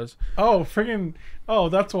superheroes. Oh, friggin'. Oh,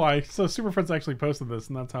 that's why. So Super Friends actually posted this,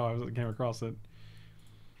 and that's how I came across it.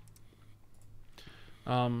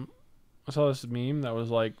 I saw this meme that was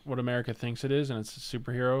like what America thinks it is, and it's a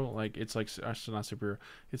superhero. Like it's like actually not superhero.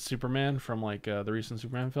 It's Superman from like the recent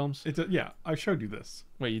Superman films. Yeah, I showed you this.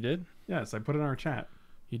 Wait, you did? Yes, I put it in our chat.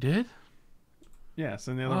 You did? Yes,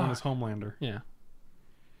 and the other one is Homelander. Yeah.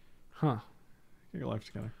 Huh. Get your life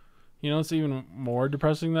together. You know, it's even more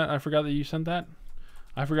depressing that I forgot that you sent that.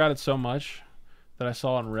 I forgot it so much that I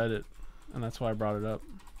saw it on Reddit, and that's why I brought it up.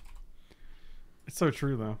 It's so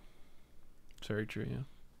true, though. It's very true, yeah.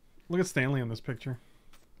 Look at Stanley in this picture.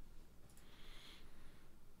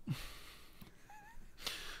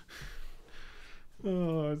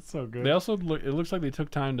 Oh, it's so good. They also look. It looks like they took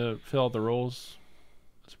time to fill out the roles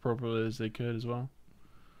as appropriately as they could as well.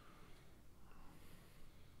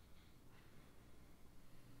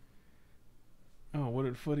 Oh,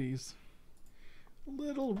 wooded footies.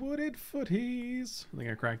 Little wooded footies. I think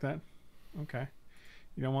I cracked that. Okay.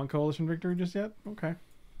 You don't want Coalition victory just yet? Okay.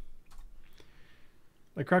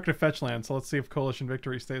 They cracked a fetch land, so let's see if Coalition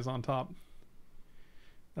victory stays on top.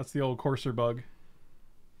 That's the old courser bug.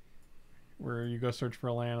 Where you go search for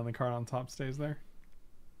a land and the card on top stays there.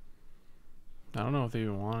 I don't know if they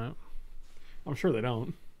even want it. I'm sure they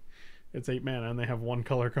don't. It's 8 mana and they have 1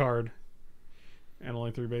 color card. And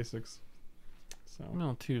only 3 basics. So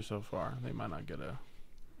No, 2 so far. They might not get a.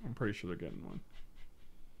 I'm pretty sure they're getting 1.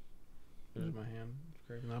 There's my hand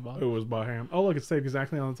scraping that box. It was by hand. Oh, look, it stayed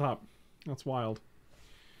exactly on the top. That's wild.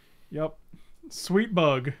 Yep. Sweet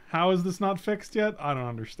bug. How is this not fixed yet? I don't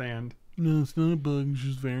understand. No, it's not a bug. It's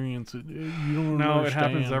just variance. You don't No, understand. it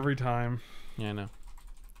happens every time. Yeah, I know.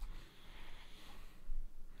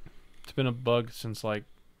 It's been a bug since like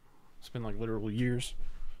it's been like literal years.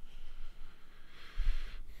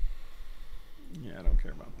 Yeah, I don't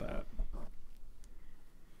care about that.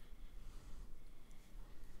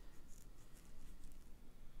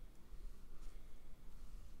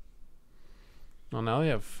 Well, now they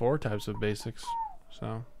have 4 types of basics,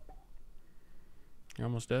 so you're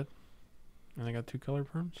almost dead. And they got 2 color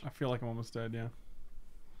perms. I feel like I'm almost dead, yeah.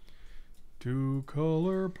 2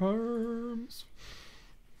 color perms.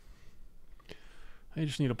 I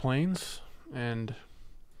just need a plains and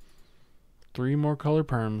 3 more color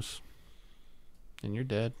perms, and you're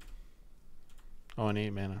dead. Oh, and 8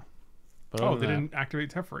 mana. But Oh, they didn't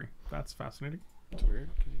activate Teferi. That's fascinating. It's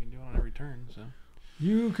weird because you can do it on every turn. So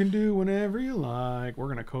You can do whenever you like. We're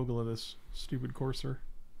gonna Kogla this stupid courser.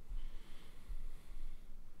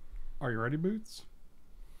 Are you ready, Boots?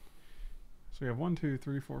 So we have 1, 2,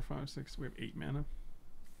 3, 4, 5, 6. We have 8 mana.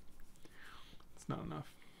 It's not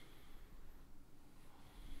enough.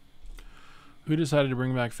 who decided to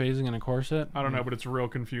bring back phasing in a core set? I don't know, but it's real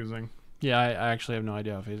confusing. Yeah, I actually have no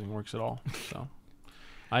idea how phasing works at all. So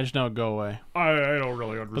I just know it go away. I don't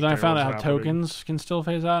really understand. But then I found out how what's happening. tokens can still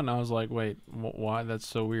phase out, and I was like, wait, why? That's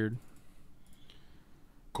so weird.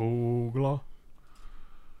 Kogla.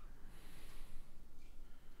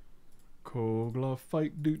 Kogla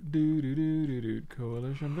fight doot doot doot doot doot doot.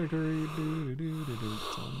 Coalition victory doot doot doot doot doot.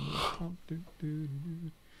 It's on the top doot doot doot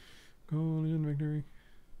doot. Coalition victory.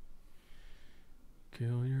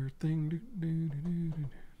 Kill your thing doot doot doot doot doot.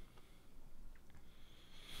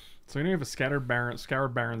 So you know you have a scattered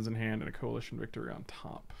barons in hand and a coalition victory on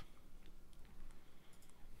top.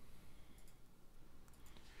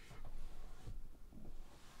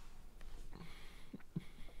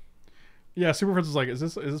 Yeah, Super Friends is like, is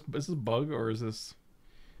this a bug or is this?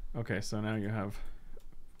 Okay, so now you have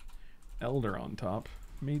Elder on top.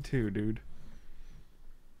 Me too, dude.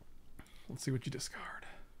 Let's see what you discard.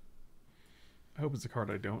 I hope it's a card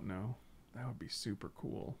I don't know. That would be super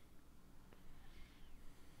cool.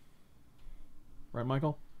 Right,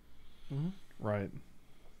 Michael? Mm-hmm. Right.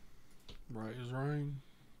 Right is right.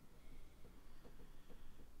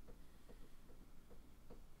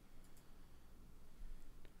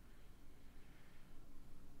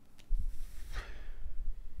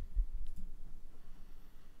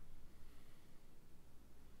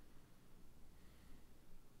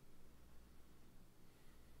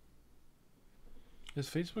 Has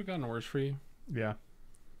Facebook gotten worse for you? Yeah.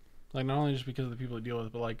 Like, not only just because of the people I deal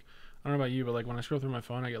with, but like, I don't know about you, but like when I scroll through my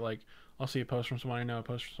phone, I get like, I'll see a post from someone I know, a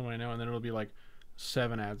post from someone I know, and then it'll be like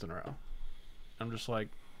 7 ads in a row. I'm just like,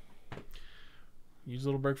 use a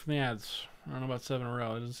little break from the ads. I don't know about 7 in a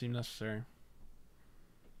row. It doesn't seem necessary.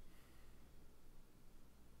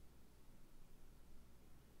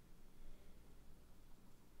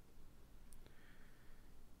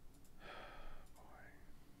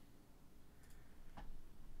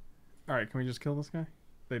 All right, can we just kill this guy?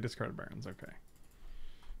 They discarded Barons. Okay.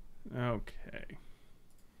 Okay.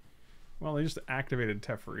 Well, they just activated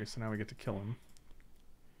Teferi, so now we get to kill him.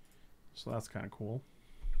 So that's kind of cool.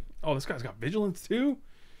 Oh, this guy's got Vigilance too?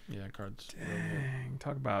 Yeah, cards. Dang.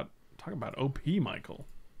 Talk about OP, Michael.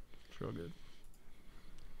 It's real good.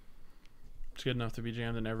 It's good enough to be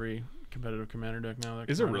jammed in every competitive commander deck now. That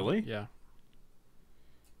Is it really? Yeah.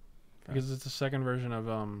 Because it's the second version of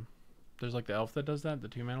there's like the elf that does that, the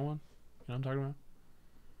 2-mana one. You know what I'm talking about?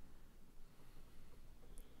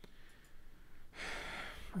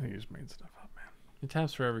 I think you just made stuff up, man. It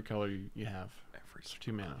taps for every color you have. Every It's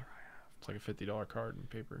 2 mana. It's like a $50 card in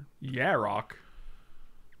paper. Yeah, rock.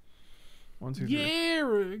 1, 2, 3.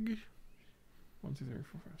 Yarrig! 1, 2, 3,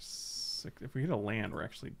 4, 5, 6. If we hit a land, we're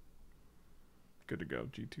actually good to go.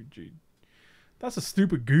 G2G. That's a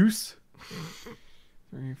stupid goose.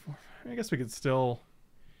 3, 4, 5. I guess we could still.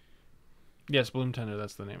 Yes, Bloom Tender.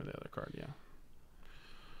 That's the name of the other card. Yeah.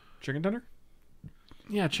 Chicken tender?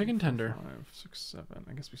 Yeah, Chicken Tender. 5, 6, 7.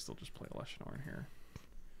 I guess we still just play Leshnor in here.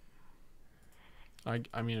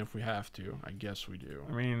 I mean, if we have to, I guess we do.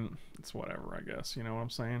 I mean, it's whatever, I guess. You know what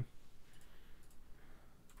I'm saying?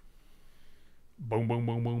 Boom, boom,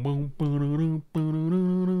 boom, boom, boom.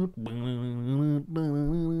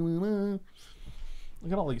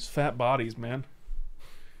 Look at all these fat bodies, man.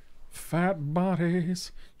 Fat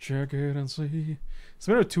bodies. Check it and see.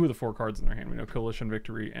 So we know 2 of the 4 cards in their hand. We know Coalition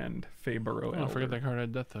Victory and Fey Burrow. Oh, I forgot that card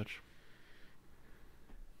had Death Touch.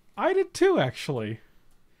 I did too, actually.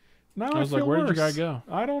 Now I was feel like, where did worse. your guy go?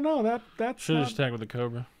 I don't know. That's Should have not... just tagged with the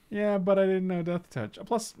Cobra. Yeah, but I didn't know Death Touch.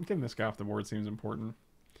 Plus, getting this guy off the board seems important.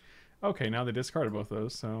 Okay, now they discarded both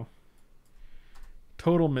those, so...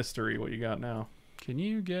 Total mystery, what you got now. Can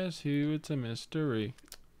you guess who? It's a mystery.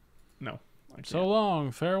 No. I can't. So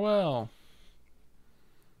long, farewell.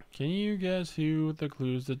 Can you guess who with the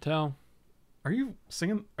clues to tell? Are you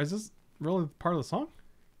singing? Is this really part of the song?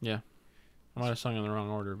 Yeah. I might have sung in the wrong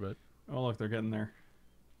order, but... Oh, look, they're getting there.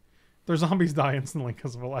 Their zombies die instantly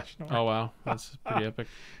because of a Leshnor. Oh, wow. That's pretty epic.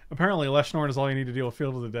 Apparently, Leshnor is all you need to deal with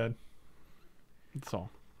Field of the Dead. That's all.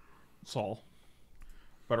 Saul.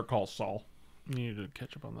 Better call Saul. You need to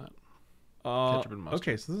catch up on that. Ketchup and mustard.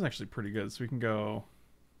 Okay, so this is actually pretty good. So we can go...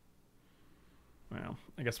 Well,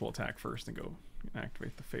 I guess we'll attack first and go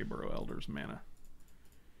activate the Fey Burrow Elder's mana.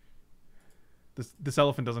 This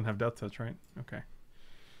elephant doesn't have Death Touch, right? Okay.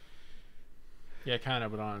 Yeah, kind of,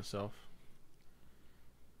 but on itself.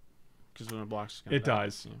 Because when it blocks, it's gonna It die.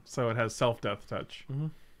 dies. Yeah. So it has self-Death Touch. Mm-hmm.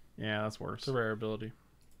 Yeah, that's worse. It's a rare ability.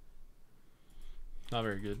 Not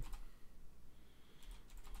very good.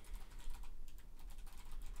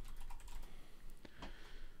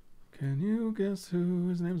 Can you guess who?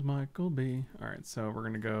 His name's Michael B. Alright, so we're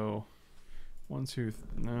going to go 1, 2,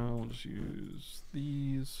 no, we'll just use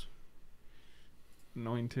these.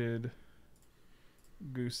 Anointed.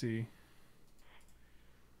 Goosey.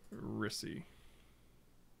 Rissy.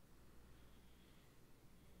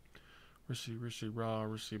 Rissy, rah,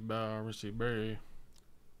 Rissy, bah, Rissy, bay.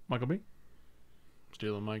 Michael B?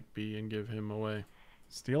 Steal a Mike B and give him away.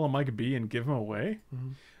 Steal a Mike B and give him away?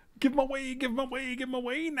 Mm-hmm. Give him away, give him away, give him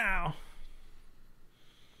away now.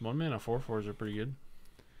 1 mana 4/4s are pretty good.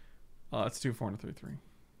 It's 2, 4, and a 3, 3.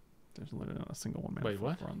 There's literally not a single 1 mana Wait, 4,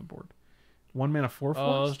 what? 4 on the board. 1 mana 4 Oh,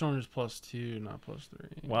 4s? this one is +2, not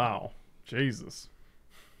 +3. Wow. Jesus.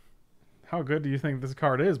 How good do you think this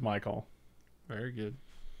card is, Michael? Very good.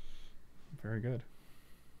 Very good.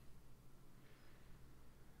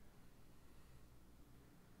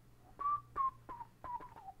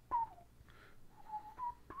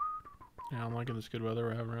 Yeah, I'm liking this good weather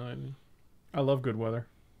we're having lately. I love good weather.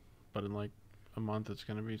 But in like a month, it's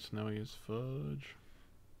going to be snowy as fudge.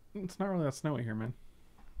 It's not really that snowy here, man.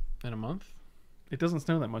 In a month? It doesn't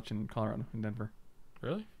snow that much in Colorado, in Denver.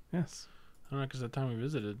 Really? Yes. I don't know, because the time we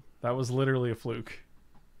visited. That was literally a fluke.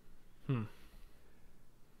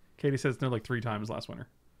 Katie said it snowed like 3 times last winter.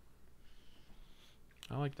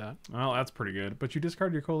 I like that. Well, that's pretty good. But you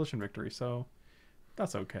discarded your coalition victory, so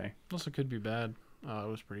that's okay. Also could be bad. It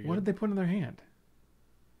was pretty good. What did they put in their hand?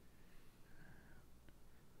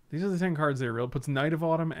 These are the 10 cards they revealed. Puts Knight of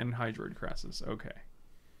Autumn and Hydroid Crassus. Okay.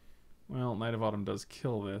 Well, Knight of Autumn does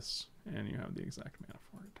kill this, and you have the exact mana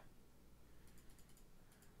for it.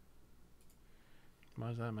 Why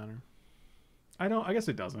does that matter? I guess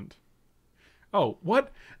it doesn't. Oh,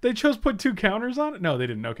 what? They chose put 2 counters on it? No, they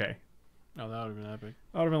didn't. Okay. Oh, that would have been epic.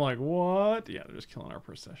 I would have been like, what? Yeah, they're just killing our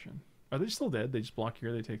procession. Are they still dead? They just block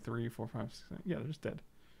here. They take 3, 4, 5, 6, 7. Yeah, they're just dead.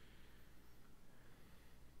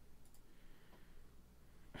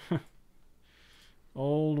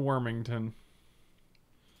 Old Wormington.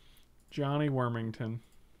 Johnny Wormington.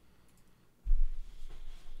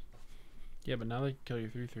 Yeah, but now they can kill you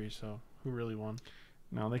 3/3. So who really won?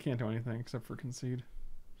 No, they can't do anything except for concede.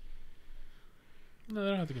 No, they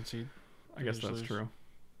don't have to concede. I guess that's true.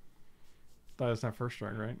 That doesn't have first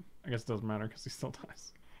strike, right? I guess it doesn't matter because he still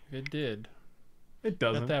dies. It did. It You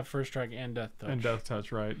doesn't. have to have first strike and death touch. And death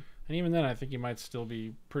touch, right? And even then, I think he might still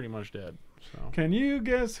be pretty much dead. So Can you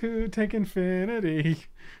guess who take infinity?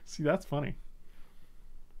 See, that's funny.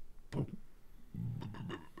 Oh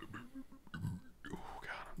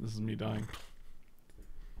god, this is me dying.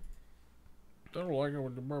 I don't like it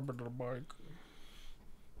when the bump into the bike.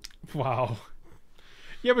 Wow.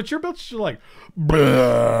 Yeah, but your builds are like,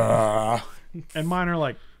 "Bruh," and mine are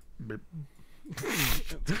like, "Beep."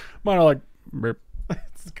 Mine are like, burp.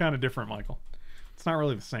 It's kind of different, Michael. It's not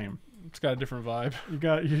really the same. It's got a different vibe. You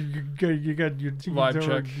got your Vibe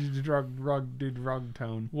check. Drug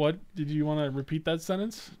tone. What? Did you want to repeat that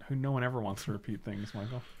sentence? Who no one ever wants to repeat things,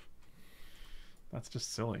 Michael. That's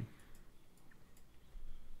just silly.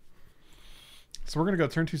 So we're gonna go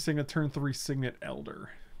turn 2 Signet, turn 3 Signet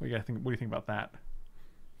Elder. What do you think about that?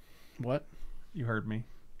 What? You heard me.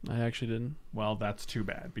 I actually didn't. Well, that's too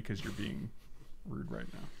bad because you're being rude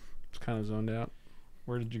right now. It's kind of zoned out.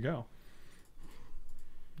 Where did you go?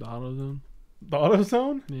 The auto zone? The auto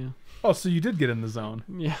zone? Yeah. Oh, so you did get in the zone.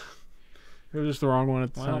 Yeah. It was just the wrong one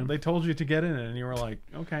at the Well, time. they told you to get in it, and you were like,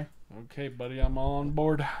 okay, Okay, buddy, I'm all on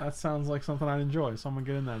board. that sounds like something I'd enjoy. So I'm gonna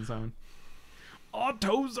get in that zone.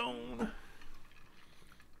 Auto zone.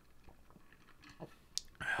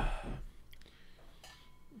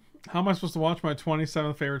 How am I supposed to watch my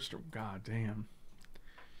 27th favorite story? God damn.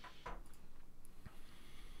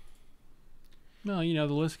 No, you know,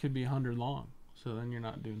 the list could be 100 long. So then you're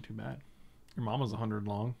not doing too bad. Your mama's 100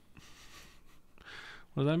 long.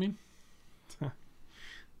 What does that mean?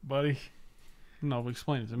 Buddy. No,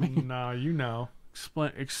 explain it to me. No, you know.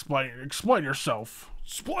 Explain yourself.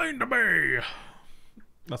 Explain to me.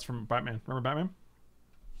 That's from Batman. Remember Batman?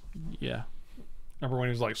 Yeah. Remember when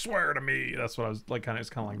he was like, swear to me? That's what I was like, it's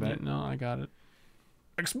kind of like that. Yeah, no, I got it.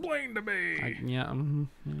 Explain to me. Yeah,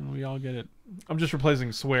 we all get it. I'm just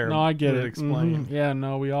replacing swear. No, I get with it. Explain. Yeah,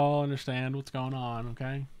 no, we all understand what's going on,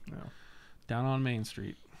 okay? No. Down on Main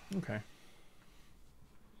Street. Okay.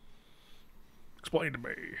 Explain to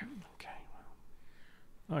me. Okay.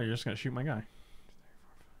 Oh, you're just going to shoot my guy.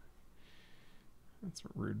 That's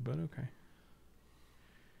rude, but okay.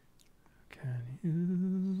 Can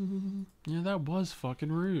you... Yeah, that was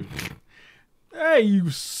fucking rude. Hey, you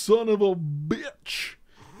son of a bitch.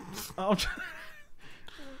 I'll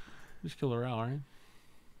Just kill her out, right?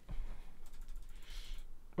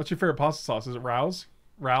 What's your favorite pasta sauce? Is it Rouse?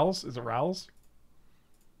 Rouse? Is it Rouse?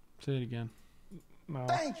 Say it again. No.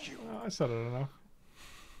 Thank you. I said it, I don't know.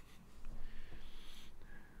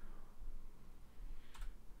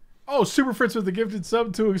 Oh, Super Fritz with the gifted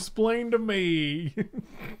sub to explain to me.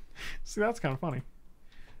 See, that's kind of funny.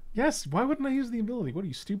 Yes, why wouldn't I use the ability? What are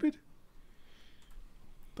you, stupid?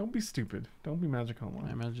 Don't be stupid. Don't be Magic I Online.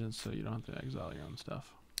 imagine it's so you don't have to exile your own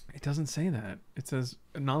stuff. It doesn't say that. It says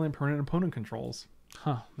non-permanent opponent controls.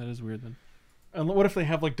 Huh, that is weird then. And what if they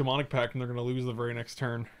have like Demonic Pact and they're going to lose the very next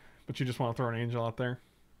turn, but you just want to throw an angel out there?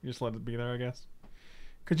 You just let it be there, I guess.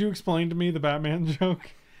 Could you explain to me the Batman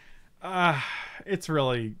joke? It's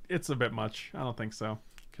a bit much. I don't think so.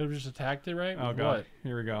 Could have just attacked it, right? Oh With god, what?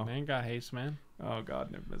 here we go. Man got haste, man. Oh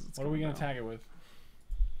god, Niv Mizzet's What are we coming gonna down. attack it with?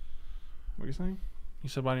 What are you saying? You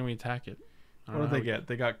said why didn't we attack it? I What don't did know they get?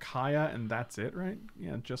 They got Kaya and that's it, right?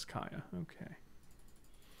 Yeah, just Kaya. Okay.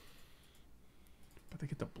 But they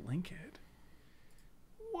get the Blanket.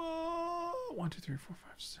 Whoa! 1, 2, 3, 4,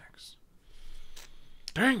 5, 6.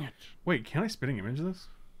 Dang it! Wait, can I spitting image this?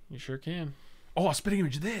 You sure can. Oh, I'll spitting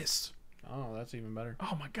image this. Oh, that's even better.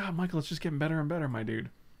 Oh my god, Michael, it's just getting better and better, my dude.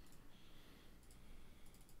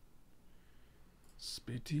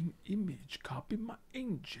 Spitting image, copy my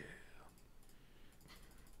angel.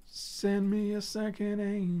 Send me a second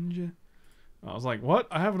angel. I was like, what?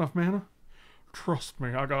 I have enough mana? Trust me,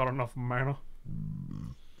 I got enough mana.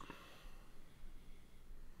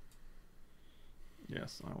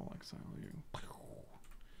 Yes, I will exile you.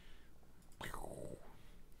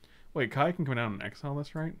 Wait, Kai can come down and exile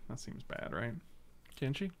this, right? That seems bad, right?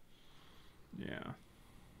 Can she? Yeah.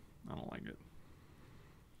 I don't like it.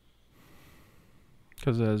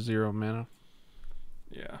 Because it has 0 mana.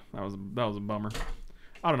 Yeah, that was a bummer.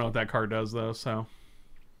 I don't know what that card does though, so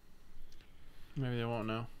Maybe they won't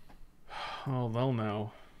know. oh, they'll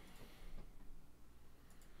know.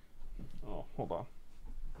 Oh, hold on.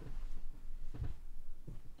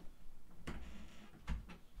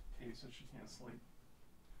 Katie said she can't sleep.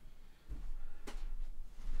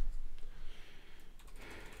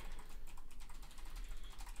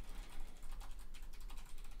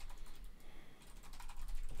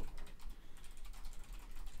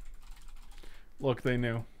 Look, they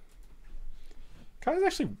knew. Kai's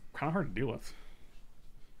actually kind of hard to deal with.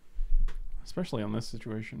 Especially on this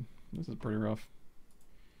situation. This is pretty rough.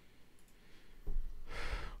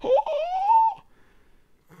 Oh!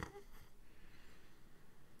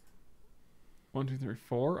 1, 2, 3,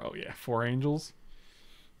 4. Oh yeah, 4 angels.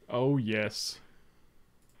 Oh yes.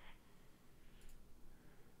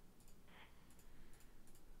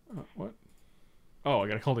 What? Oh, I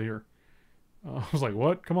got a call to here. I was like,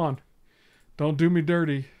 what? Come on. Don't do me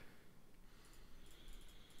dirty.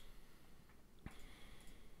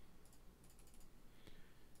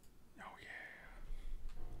 Oh yeah.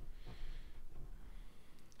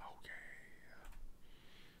 Oh yeah.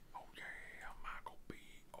 Oh yeah, Michael B.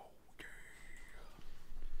 Oh yeah.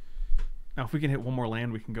 Now if we can hit one more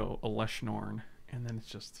land, we can go Eleshnorn. And then it's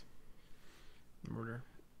just Murder.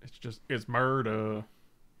 It's murder.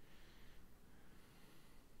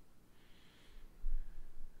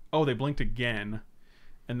 Oh, they blinked again.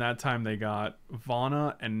 And that time they got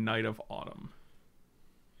Vana and Knight of Autumn.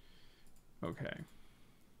 Okay.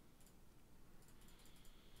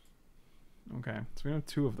 Okay. So we have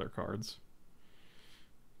 2 of their cards.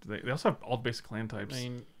 They also have all basic land types. I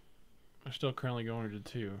mean, they're still currently going to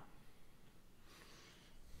 2.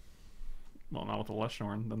 Well, not with the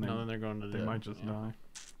Leshnorn. Then No, then they're going to they might just die.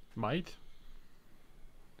 Might?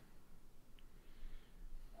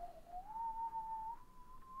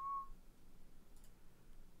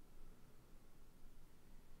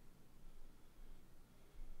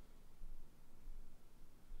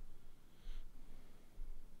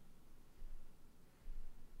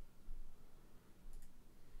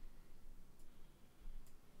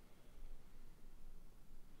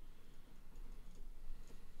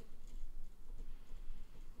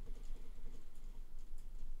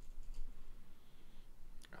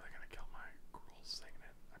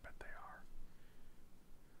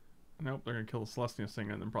 Nope, they're gonna kill the Celestia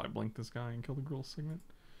Signet and then probably blink this guy and kill the Gruul Signet.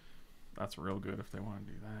 That's real good if they want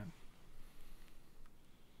to do that.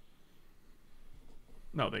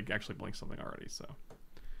 No, they actually blinked something already, so.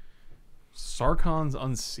 Sarkon's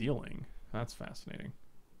Unsealing. That's fascinating.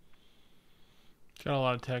 It's got a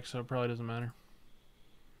lot of text, so it probably doesn't matter.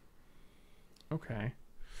 Okay.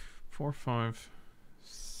 4, 5,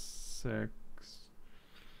 6.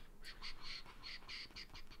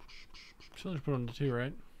 Still just put them to 2,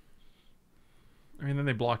 right? I mean, then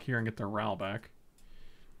they block here and get their Ral back.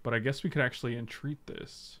 But I guess we could actually entreat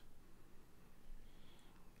this.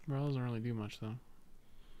 Ral doesn't really do much, though.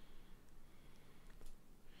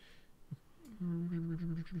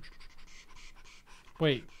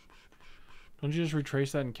 Wait. Don't you just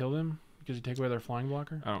retrace that and kill them? Because you take away their flying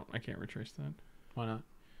blocker? I can't retrace that. Why not?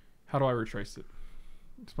 How do I retrace it?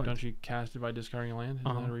 Explain. Don't you cast it by discarding a land? Isn't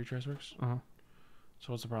that how retrace works? Uh-huh.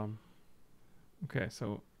 So what's the problem? Okay,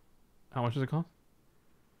 so how much does it cost?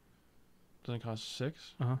 Doesn't it cost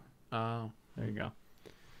 6? Uh-huh. Oh. There you go.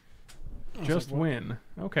 I was Just like, what? win.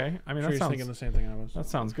 Okay. I mean, Sure, that you're thinking sounds, the same thing I was. that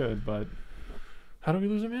sounds good, but How do we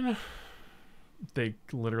lose a mana? they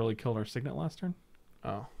literally killed our Signet last turn.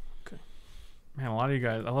 Oh. Man, a lot of you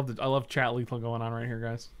guys, I love chat lethal going on right here,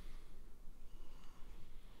 guys.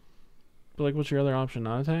 But like, what's your other option?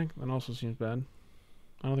 Not attack? That also seems bad.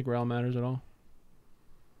 I don't think Ral matters at all.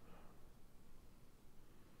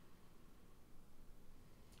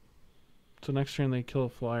 So next turn they kill a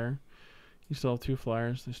flyer. You still have 2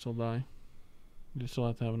 flyers. They still die. You still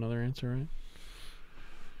have to have another answer, right?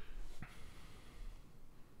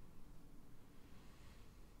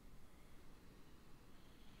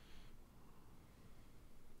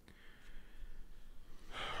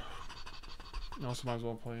 You also might as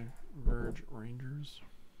well play Verge Rangers.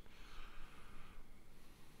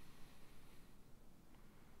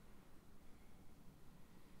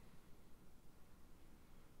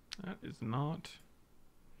 That is not.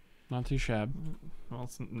 Not too shabby. Well,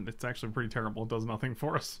 it's actually pretty terrible. It does nothing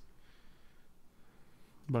for us.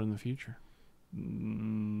 But in the future. I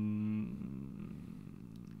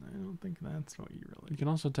don't think that's what you really. You can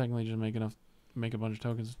also technically just make a bunch of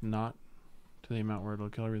tokens not to the amount where it'll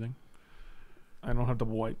kill everything. I don't have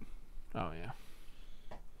double white. Oh, yeah.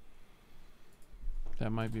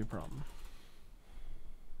 That might be a problem.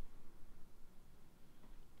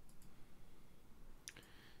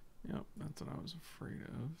 Yep, that's what I was afraid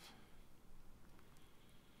of.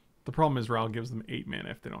 The problem is Ral gives them 8 mana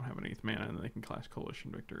if they don't have an 8th mana, and then they can clash Coalition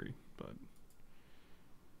Victory, but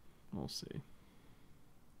we'll see.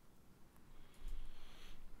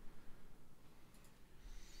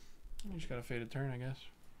 You just got a faded turn, I guess.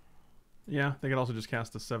 Yeah, they could also just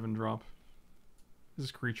cast a 7-drop. Is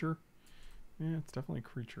this creature? Yeah, it's definitely a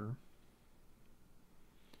creature.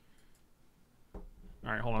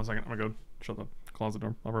 All right, hold on a second. I'm gonna go shut the closet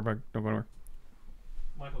door. I'll be right back. Don't go anywhere.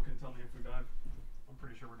 Michael can tell me if we died. I'm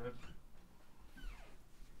pretty sure we're dead.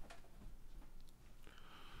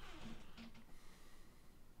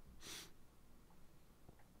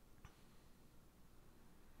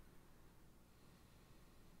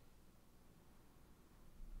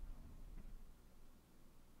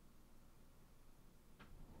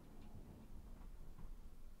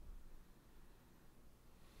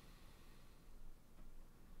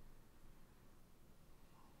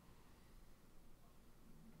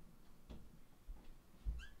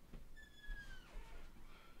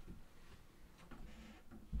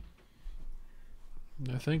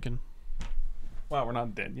 They're thinking. Wow, we're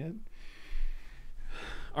not dead yet.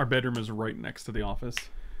 Our bedroom is right next to the office,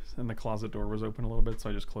 and the closet door was open a little bit, so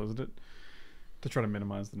I just closed it to try to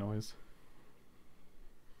minimize the noise.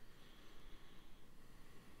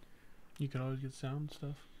 You could always get sound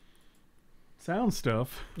stuff. Sound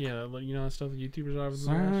stuff. Yeah, you know that stuff that YouTubers are with the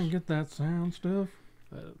Sound, glass? get that sound stuff.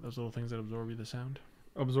 Those little things that absorb you the sound.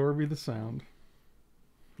 Absorb you the sound.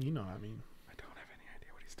 You know what I mean. I don't have any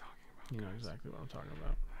idea what he's talking about. You know guys. exactly what I'm talking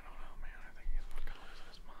about. I don't know, man. I think he's what colors in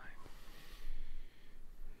his mind.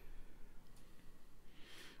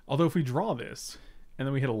 Although if we draw this, and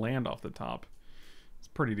then we hit a land off the top, it's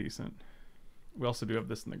pretty decent. We also do have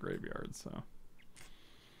this in the graveyard, so.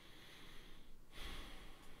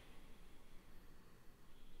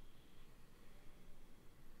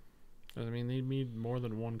 I mean, they need more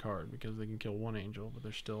than one card because they can kill one angel, but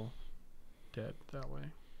they're still dead that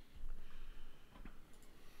way.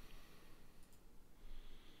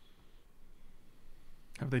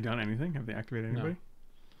 Have they done anything? Have they activated No. anybody?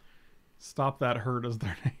 Stop that hurt is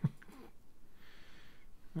their name.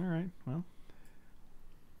 Alright, well.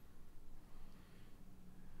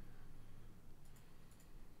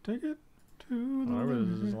 Take it to the However,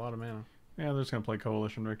 this is limit. a lot of mana. Yeah, they're just gonna play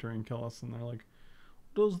Coalition Victory and kill us, and they're like,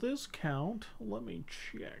 does this count? Let me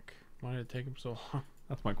check. Why did it take them so long?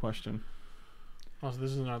 That's my question. Also,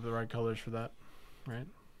 this is not the right colors for that, right?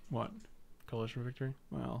 What? Coalition Victory?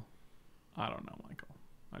 Well, I don't know, Michael.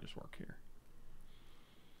 I just work here.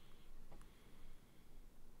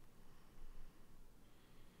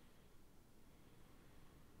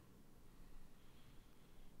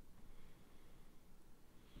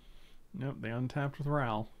 Nope, they untapped with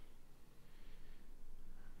Ral.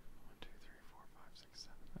 1, 2, 3, 4, 5, 6,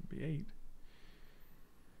 7. That'd be 8.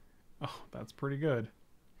 Oh, that's pretty good.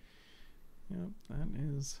 Yep, that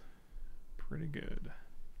is pretty good.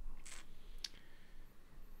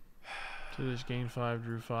 So they just gained 5,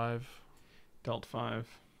 drew 5. Dealt 5.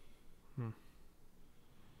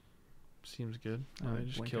 Seems good. Oh, They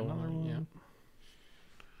just blink kill another one. one.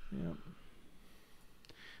 Yep.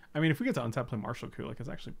 I mean, if we get to untap play Marshall Kulik, it's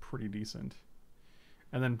actually pretty decent.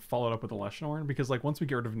 And then follow it up with a Leshnor, because like once we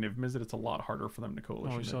get rid of Niv Mizzet, it's a lot harder for them to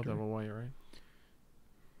coalition. Oh, we still have to victory. have a white, right?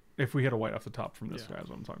 If we hit a white off the top from this Yeah. guy is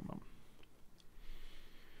what I'm talking about.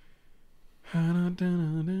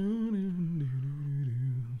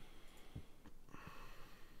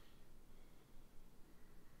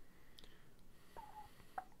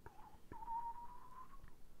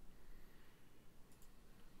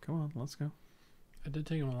 Come on, let's go. It did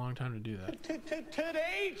take him a long time to do that.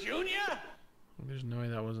 Today, Junior? There's no way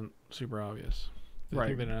that wasn't super obvious. They Right.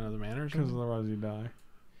 think they didn't have the mana or Because something? otherwise you die.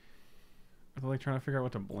 Are they like trying to figure out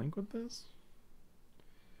what to blink with this?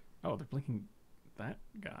 Oh, they're blinking that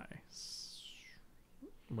guy.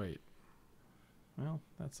 Wait, Well,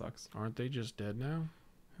 that sucks. aren't they just dead now?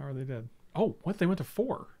 How are they dead? Oh, what? They went to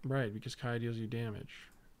 4. Right, because Kai deals you damage.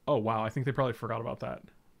 Oh, wow. I think they probably forgot about that.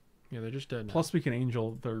 Yeah, they're just dead now. Plus, we can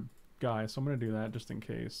angel their guy, so I'm going to do that just in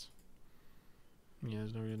case. Yeah,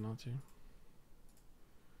 there's no reason not to.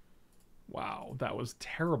 Wow, that was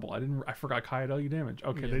terrible. I forgot Kai dealt you damage.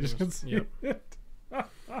 Okay, Yeah, they they just must- yep.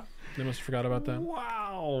 They must have forgot about that.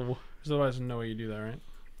 Wow. Because otherwise, there's no way you do that, right?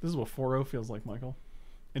 This is what 4-0 feels like, Michael.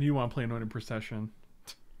 And you want to play Anointed Procession.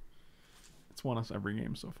 It's won us every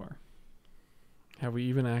game so far. Have we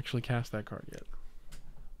even actually cast that card yet?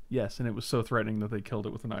 Yes, and it was so threatening that they killed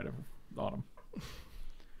it with the Night of Autumn.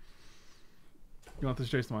 You want this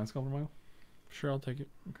Jason Mind Sculptor, Michael? Sure, I'll take it.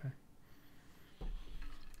 Okay.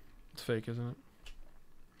 It's fake, isn't it?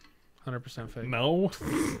 100% fake. No.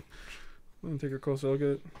 Let me take a closer look at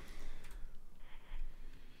it.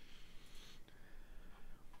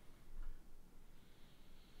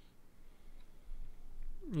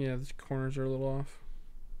 Yeah, these corners are a little off.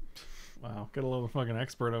 Wow, get a little fucking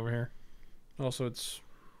expert over here. Also, it's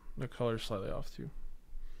the color's slightly off too.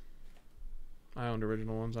 I owned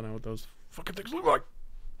original ones. I know what those fucking things look like.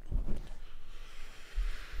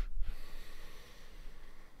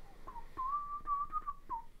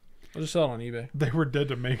 We'll just sell it on eBay. They were dead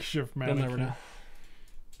to makeshift You'll mannequin. never know.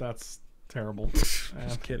 That's terrible.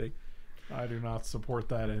 Just kidding. I do not support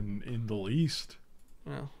that in the least.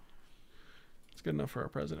 Well, it's good enough for our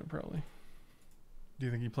president, probably. Do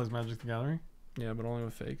you think he plays Magic the Gathering? Yeah, but only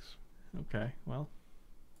with fakes. Okay, well.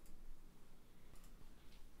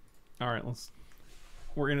 All right,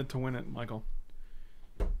 we're in it to win it, Michael.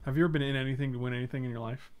 Have you ever been in anything to win anything in your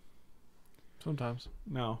life? Sometimes.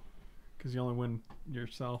 No, because you only win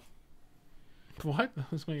yourself. What? That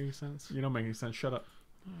doesn't make any sense. You don't make any sense. Shut up.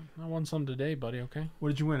 I won some today, buddy, okay? What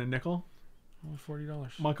did you win? A nickel? I won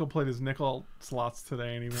 $40. Michael played his nickel slots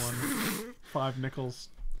today and he won 5 nickels.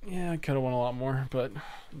 Yeah, I could have won a lot more, but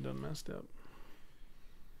I done messed up.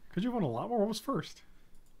 Could you have won a lot more? What was first?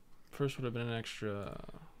 First would have been an extra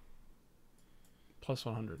plus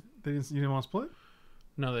 100. You didn't want to split?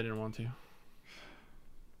 No, they didn't want to.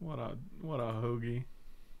 What a hoagie.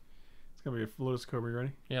 It's gonna be a Lotus Cobra,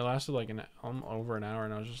 ready? Yeah, it lasted like over an hour,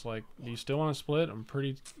 and I was just like, "Do you still want to split? I'm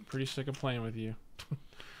pretty sick of playing with you."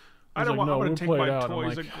 I don't like, want. "No, I want we'll to take play it my out." And I'm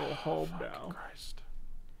toys like, and go home "Fucking now. Christ.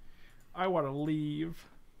 I want to leave.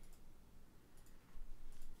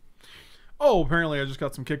 Oh, apparently I just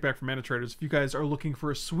got some kickback from Mana Traders. If you guys are looking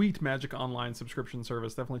for a sweet Magic Online subscription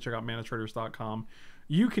service, definitely check out manatraders.com.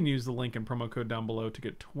 You can use the link and promo code down below to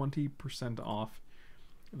get 20% off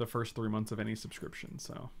the first 3 months of any subscription.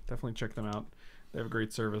 So definitely check them out. They have a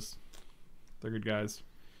great service. They're good guys.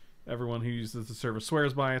 Everyone who uses the service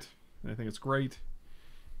swears by it. And I think it's great.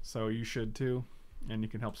 So you should too. And you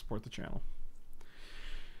can help support the channel.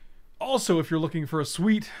 Also, if you're looking for a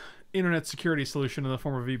sweet internet security solution in the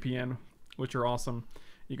form of VPN, which are awesome,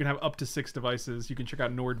 you can have up to 6 devices. You can check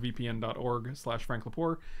out nordvpn.org/Frank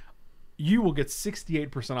Lepore. You will get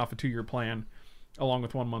 68% off a 2-year plan, along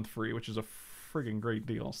with 1 month free, which is a friggin' great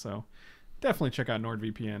deal. So definitely check out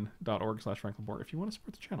nordvpn.org/Frank Lepore if you want to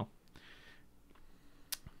support the channel.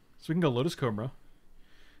 So we can go Lotus Cobra,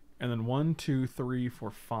 and then 1, 2, 3, 4,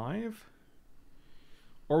 5,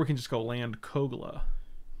 or we can just go land Kogla.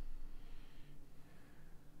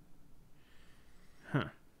 Huh.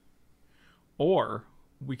 Or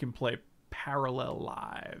we can play Parallel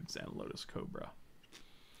Lives and Lotus Cobra.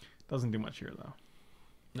 Doesn't do much here though.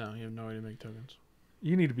 No, you have no way to make tokens.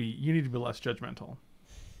 You need to be less judgmental.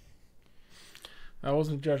 That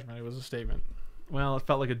wasn't judgment; it was a statement. Well, it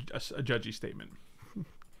felt like a judgy statement.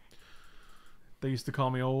 They used to call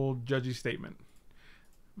me old judgy statement.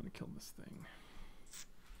 I'm gonna kill this thing.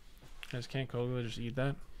 You guys can't Kogla, just eat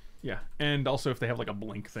that. Yeah, and also if they have like a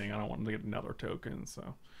blink thing, I don't want them to get another token.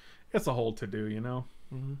 So it's a whole to do, you know.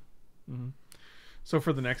 So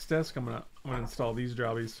for the next desk, I'm gonna install these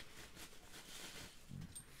jobbies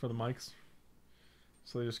for the mics.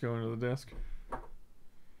 So they just go into the desk.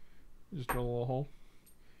 Just drill a little hole.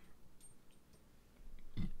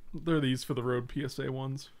 They're these for the Rode PSA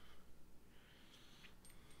ones.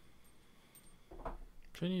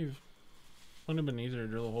 Wouldn't it have been easier to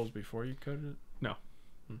drill the holes before you cut it? No,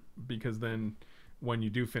 because then when you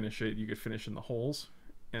do finish it, you get finished in the holes,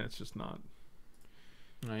 and it's just not.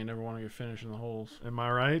 No, you never want to get finished in the holes. Am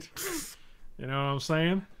I right? You know what I'm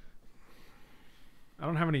saying? I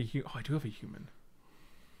don't have any. Oh, I do have a human.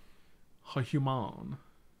 A human.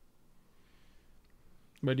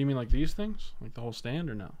 But do you mean like these things, like the whole stand,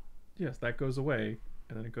 or no? Yes, that goes away,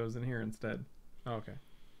 and then it goes in here instead. Oh, okay.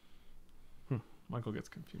 Michael gets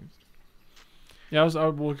confused. Yeah,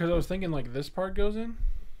 because I was thinking like this part goes in,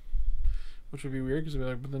 which would be weird because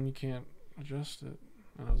like, but then you can't adjust it,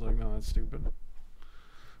 and I was like, no, that's stupid.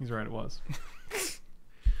 He's right, it was.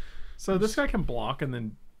 So this guy can block and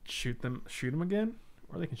then shoot him again,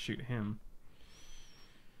 or they can shoot him.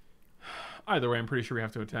 Either way, I'm pretty sure we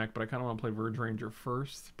have to attack, but I kind of want to play Verge Ranger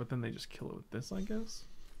first, but then they just kill it with this, I guess.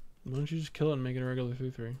 Why don't you just kill it and make it a regular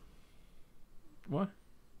 3/3? What?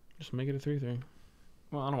 Just make it a 3/3.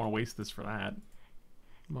 Well, I don't want to waste this for that.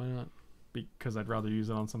 Why not? Because I'd rather use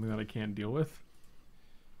it on something that I can't deal with.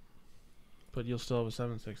 But you'll still have a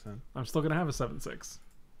 7/6 then. I'm still going to have a 7/6.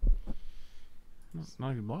 It's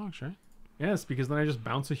not even blocks, right? Yes, because then I just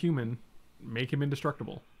bounce a human, make him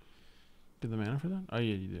indestructible. Do the mana for that? Oh,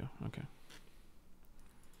 yeah, you do. Okay.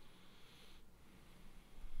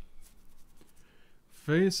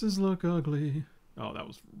 Faces look ugly. Oh, that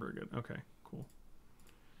was very good. Okay, cool.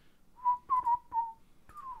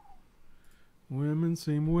 Women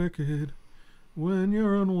seem wicked when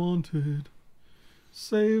you're unwanted.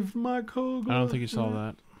 Saved my Kogla. I don't think you saw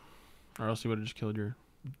that. Or else you would have just killed your...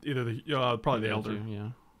 Either the probably the elder, too,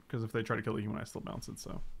 yeah. because if they try to kill the human, I still bounce it.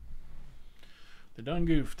 So They done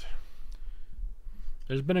goofed.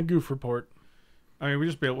 There's been a goof report. I mean,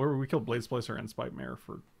 we killed Blade Splicer and Spite Mare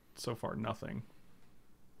for so far nothing.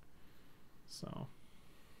 So.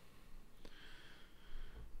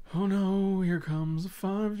 Oh no, here comes a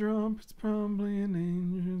 5-drop. It's probably an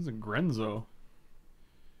angel. It's a Grenzo.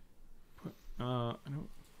 I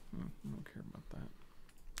don't care about that.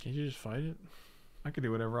 Can't you just fight it? I could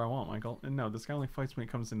do whatever I want, Michael. And no, this guy only fights when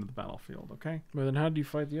he comes into the battlefield, okay? But then how do you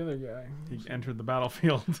fight the other guy? He entered the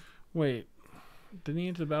battlefield. Wait, didn't he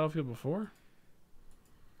enter the battlefield before?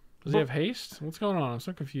 Does he have haste? What's going on? I'm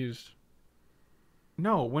so confused.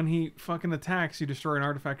 No, when he fucking attacks, you destroy an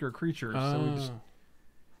artifact or a creature. So we just... Oh.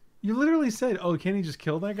 You literally said, oh, can't he just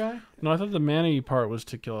kill that guy? No, I thought the mana part was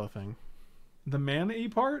to kill a thing. The mana-y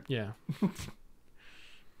part? Yeah. God,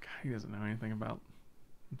 he doesn't know anything about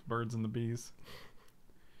birds and the bees.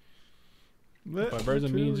 By birds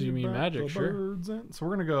and bees, you mean magic, sure. So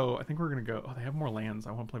we're going to go, I think we're going to go, oh, they have more lands.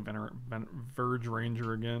 I want to play Verge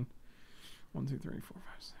Ranger again. 1, 2, 3, 4, 5,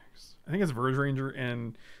 6. I think it's Verge Ranger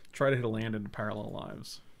and try to hit a land into Parallel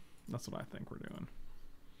Lives. That's what I think we're doing.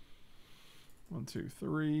 1, 2,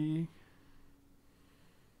 3.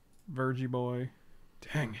 Vergy Boy.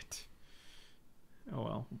 Dang it. Oh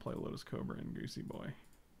well, we'll play Lotus Cobra and Goosey Boy.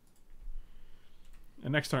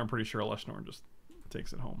 And next time I'm pretty sure Leshnor just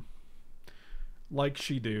takes it home. Like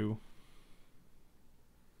she do.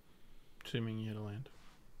 Assuming you hit a land.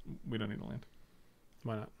 We don't need a land.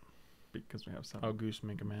 Why not? Because we have 7. Oh, Goose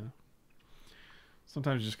make a mana.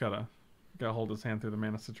 Sometimes you just gotta hold his hand through the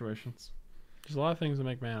mana situations. There's a lot of things that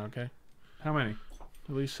make mana, okay? How many?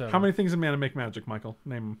 At least 7. How many things in mana make magic, Michael?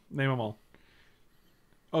 Name them all.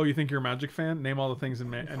 Oh, you think you're a Magic fan? Name all the things in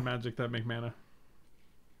Magic that make mana.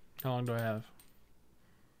 How long do I have?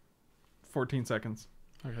 14 seconds.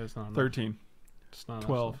 Okay, that's not enough. 13. It's not enough.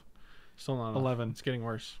 12. Still not enough. 11. It's getting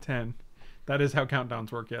worse. 10. That is how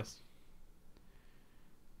countdowns work, yes.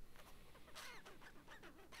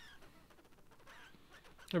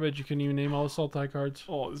 I bet you couldn't even name all the Sultai cards.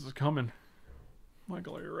 Oh, this is coming.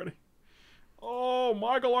 Michael, are you ready? Oh,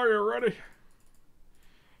 Michael, are you ready?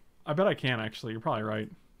 I bet I can, actually. You're probably right.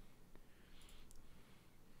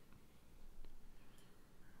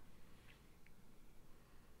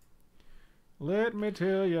 Let me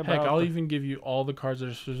tell you about... Heck, I'll even give you all the cards that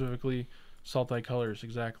are specifically Sultai colors,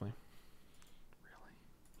 exactly. Really?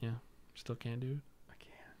 Yeah. Still can't do it? I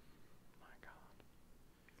can. My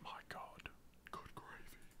God. My God. Good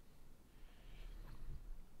gravy.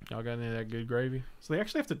 Y'all got any of that good gravy? So they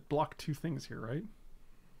actually have to block 2 things here, right?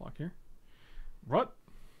 Block here. What?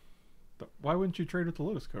 Why wouldn't you trade with the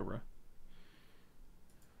Lotus Cobra?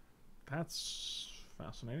 That's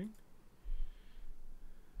fascinating.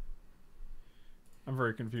 I'm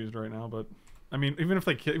very confused right now, but I mean, even if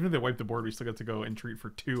they wipe the board, we still get to go entreat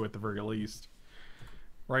for 2 at the very least.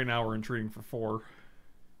 Right now, we're entreating for 4.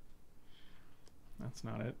 That's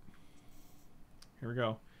not it. Here we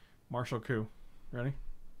go. Martial coup. Ready?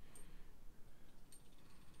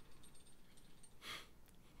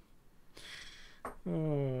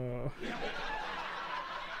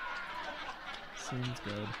 Seems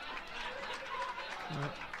good.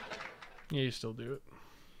 Yeah, you still do it.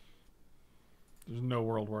 There's no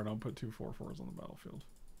world where I don't put 2 4/4s on the battlefield.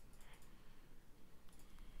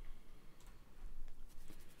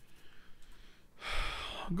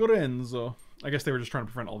 Gorenzo. I guess they were just trying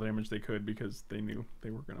to prevent all the damage they could because they knew they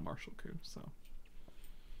were going to martial coup. So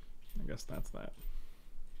I guess that's that.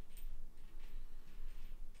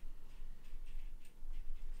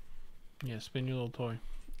 Yeah, spin your little toy.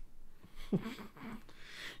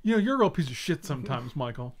 You know, you're a real piece of shit sometimes,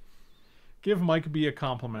 Michael. Give Mike B a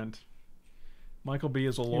compliment. Michael B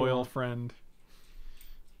is a loyal friend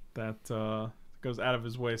that goes out of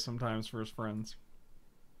his way sometimes for his friends.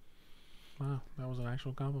 Wow, that was an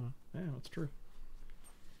actual compliment. Yeah, that's true.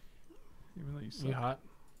 Even though you suck. You hot?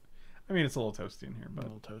 I mean, it's a little toasty in here, but A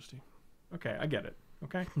little toasty. okay, I get it.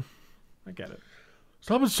 Okay, I get it.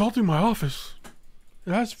 Stop insulting my office.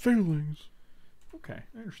 It has feelings. Okay,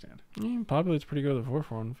 I understand. Populate's pretty good with the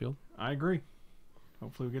 4/4 on the field. I agree.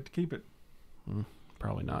 Hopefully, we get to keep it.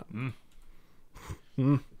 Probably not.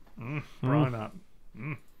 Probably not.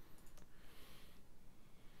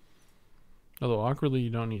 Although awkwardly, you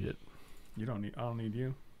don't need it. You don't need. I don't need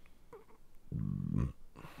you.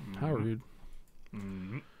 How rude.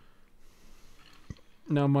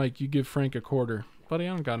 Now, Mike, you give Frank a quarter. Buddy, I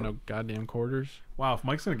don't got no goddamn quarters. Wow, if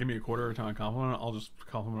Mike's gonna give me a quarter every time I compliment, I'll just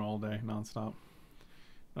compliment all day, nonstop.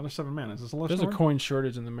 Another 7 mana. Is this a Leshnor? There's a coin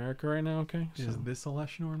shortage in America right now, okay? Is this a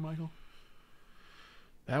Leshnor, Michael?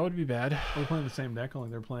 That would be bad. We're playing the same deck, only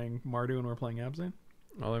they're playing Mardu and we're playing Abzan.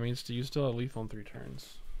 Well, that means you still have lethal in 3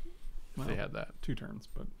 turns. If they had that. 2 turns,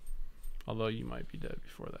 but... Although you might be dead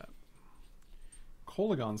before that.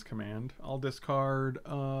 Kolagon's command. I'll discard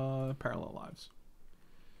Parallel Lives.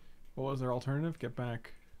 What was their alternative? Get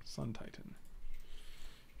back Sun Titan.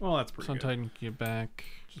 Well, that's pretty Sun good. Titan get back.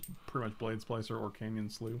 Just pretty much Blade Splicer or Canyon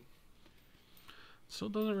Slew. Still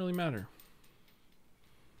doesn't really matter.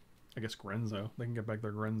 I guess Grenzo. They can get back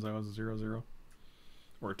their Grenzo as a 0/0.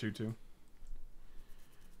 Or a 2/2.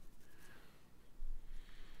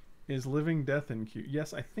 Is Living Death in queue?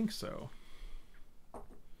 Yes, I think so.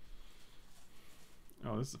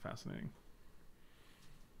 Oh, this is fascinating.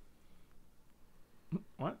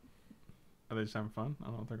 What? Are they just having fun? I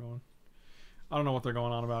don't know what they're going. I don't know what they're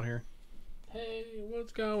going on about here. Hey,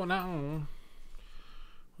 what's going on?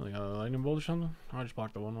 Well, they got a lightning bolt or something? I just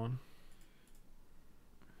blocked the 1/1.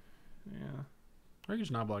 Yeah, Or you can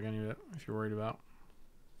just not block any of it if you're worried about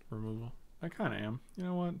removal. I kind of am. You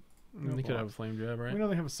know what? I mean, they could have a flame jab, right? We know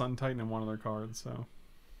they have a Sun Titan in one of their cards, so.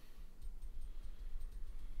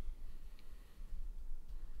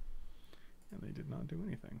 And they did not do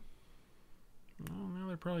anything. Well, now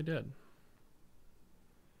they're probably dead.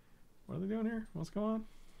 What are they doing here? What's going on?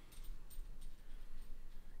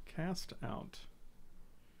 Cast out.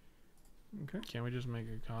 Okay. Can't we just make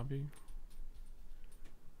a copy?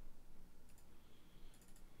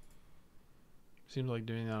 Seems like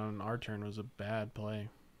doing that on our turn was a bad play.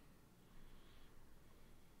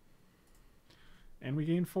 And we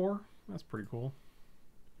gained 4. That's pretty cool.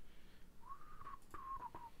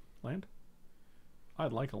 Land?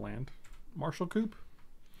 I'd like a land. Marshall Coop?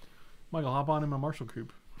 Michael, hop on in my Marshall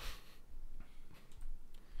Coop.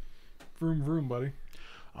 Vroom vroom, buddy.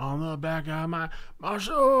 On the back of my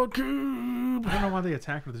Marshall Cube. I don't know why they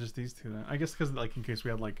attacked with just these two then. I guess because like in case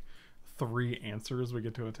we had like 3 answers, we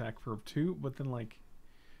get to attack for 2, but then like,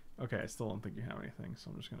 okay, I still don't think you have anything,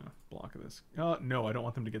 so I'm just gonna block this. No, I don't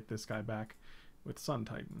want them to get this guy back with Sun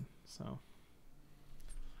Titan, so.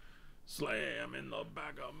 Slam in the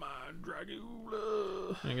back of my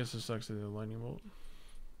Dragula. I guess it sucks to the lightning bolt.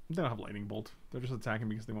 They don't have Lightning Bolt. They're just attacking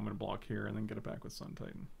because they want me to block here and then get it back with Sun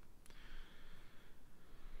Titan.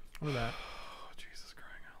 What is that? Oh, Jesus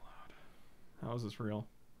crying out loud. How is this real?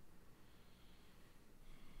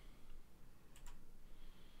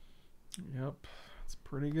 Yep, it's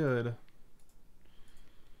pretty good. I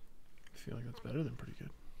feel like that's better than pretty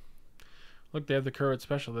good. Look, they have the Current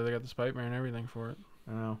special. They got the Spite Bear and everything for it.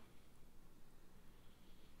 I know.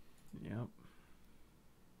 Yep.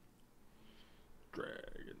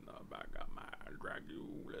 Drag in the back of my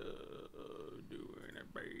Dragula, doing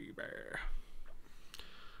it, baby.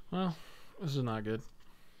 Well, this is not good.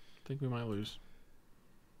 I think we might lose.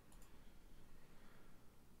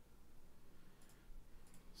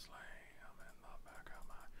 Slam in the back of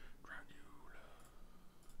my Dragula.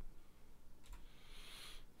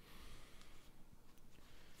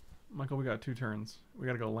 Michael, we got 2 turns. We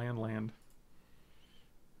gotta go land.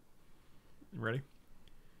 You ready?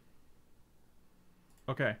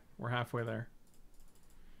 Okay, we're halfway there.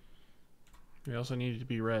 We also need it to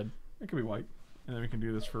be red. It could be white. And then we can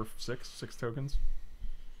do this for 6 tokens.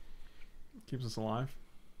 Keeps us alive.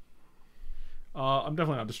 I'm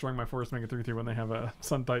definitely not destroying my forest make it 3/3 when they have a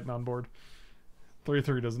Sun Titan on board.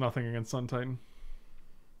 3/3 does nothing against Sun Titan.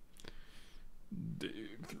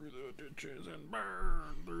 Dig through the ditches and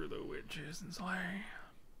burn through the witches and slay.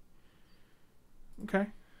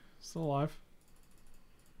 Okay. Still alive.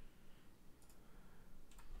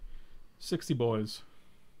 60 boys.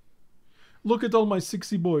 Look at all my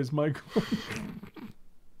 60 boys, Michael.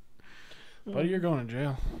 Buddy, you're going to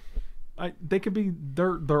jail. They could be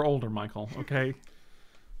they're older, Michael, okay?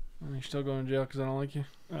 Are you still going to jail because I don't like you?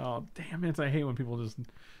 Oh, damn it. I hate when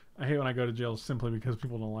I go to jail simply because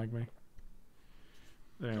people don't like me.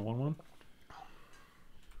 They 1/1.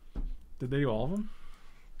 Did they do all of them?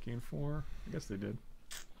 Gain 4? I guess they did.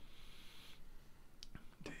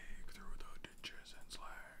 Dig through the ditches and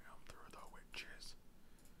slam through the witches.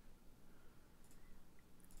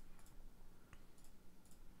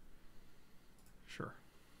 Sure.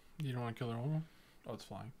 You don't want to kill their one? Oh, it's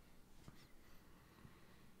flying.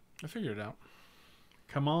 I figured it out.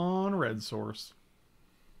 Come on, red source.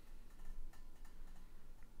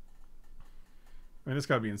 I mean, this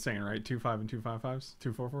gotta be insane, right? 2/5 and 2/5/5s?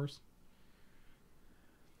 2 4/4s?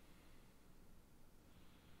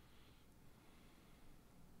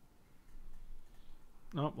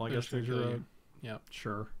 Nope, well, I guess they drew a... Yep.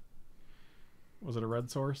 Sure. Was it a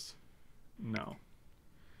red source? No.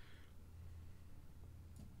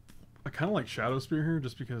 I kind of like Shadow Spear here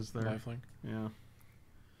just because they're... Lifelink. Yeah.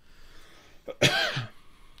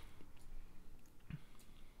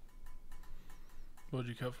 What'd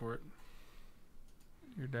you cut for it?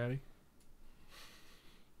 Your daddy?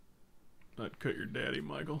 I'd cut your daddy,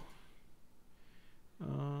 Michael.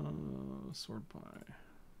 Sword by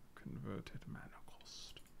converted mana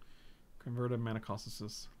cost. Converted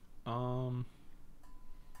Manicosis.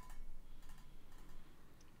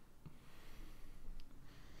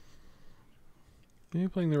 Maybe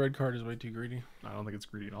playing the red card is way too greedy. I don't think it's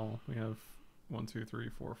greedy at all. We have 1, 2, 3,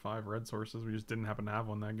 4, 5 red sources. We just didn't happen to have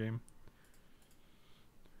one that game.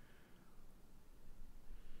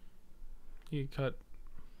 You cut.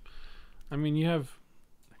 I mean, you have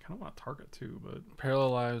I kind of want to target too, but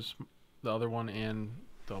Parallel Lives, the other one, and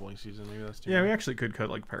Doubling Season. Maybe that's too yeah, much. we actually could cut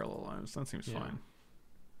like Parallel Lives. That seems Yeah. fine.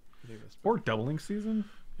 I think that's Or Doubling Season.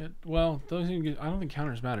 well, those I don't think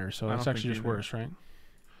counters matter, so I it's don't actually think just either. worse, right?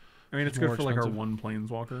 I mean, it's More good for like our expensive. 1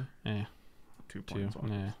 Planeswalker. 2 Two.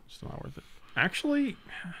 Planeswalkers. Still not worth it. Actually,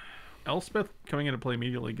 Elspeth coming into play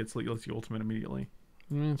immediately gets you ultimate immediately.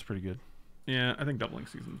 It's pretty good. Yeah, I think Doubling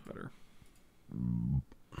Season's better.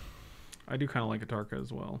 I do kind of like Atarka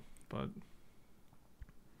as well, but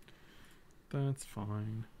that's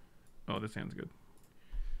fine. Oh, this hand's good.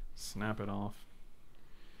 Snap it off.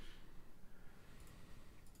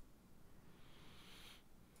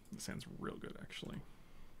 This hand's real good, actually.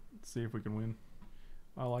 Let's see if we can win.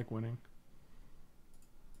 I like winning.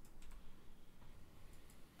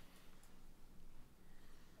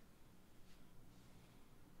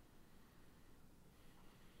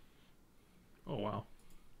 Oh, wow.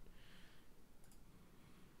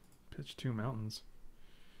 Pitch 2 mountains.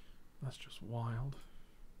 That's just wild.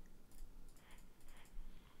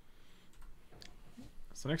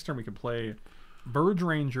 So next turn we can play Burge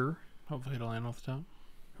Ranger. Hopefully it'll land off the top.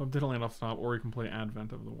 Hope it'll land off the top, or we can play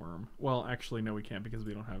Advent of the Worm. Well, actually, no, we can't because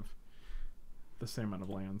we don't have the same amount of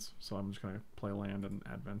lands. So I'm just going to play land and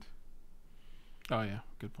Advent. Oh yeah,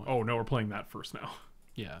 good point. Oh, no, we're playing that first now.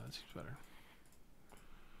 Yeah, that seems better.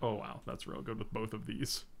 Oh, wow, that's real good with both of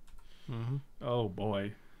these. Mm-hmm. Oh,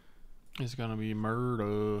 boy. It's gonna be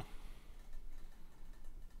murder.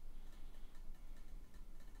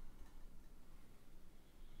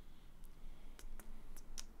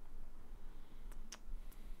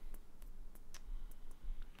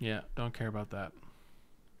 Yeah, don't care about that.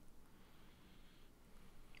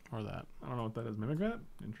 Or that. I don't know what that is. Mimic Vat?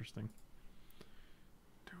 Interesting.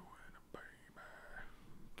 Doing a baby.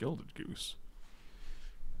 Gilded Goose.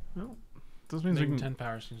 Well, this means we Making can... 10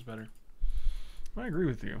 power seems better. I agree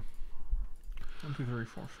with you. 1, 2, 3,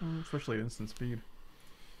 4, especially at instant speed.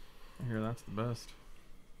 I hear that's the best.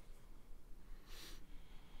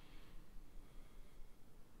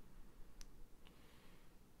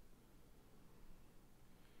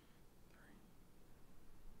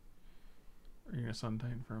 Are you gonna Sun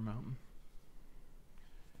Titan for a mountain?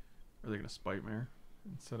 Are they gonna Spite Mare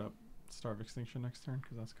and set up Star of Extinction next turn?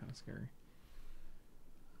 Because that's kind of scary.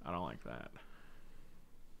 I don't like that.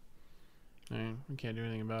 We can't do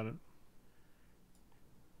anything about it.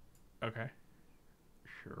 Okay.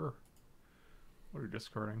 Sure. What are you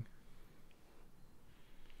discarding?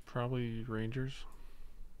 Probably Rangers.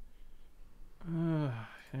 Yeah,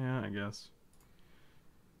 I guess.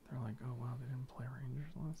 They're like, oh wow, they didn't play Rangers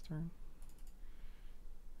last turn.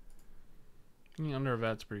 Under a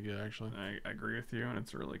Vat's pretty good, actually. I agree with you, and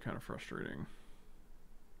it's really kind of frustrating.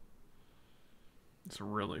 It's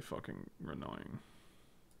really fucking annoying.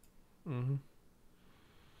 Mm-hmm.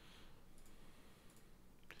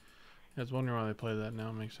 I was wondering why they play that now.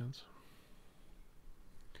 It makes sense.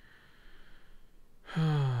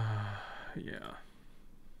 Yeah.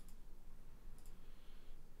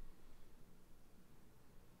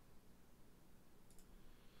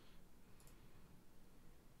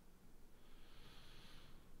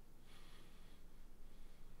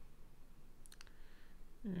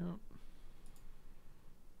 Yep.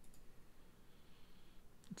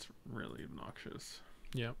 It's really obnoxious.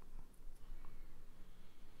 Yep.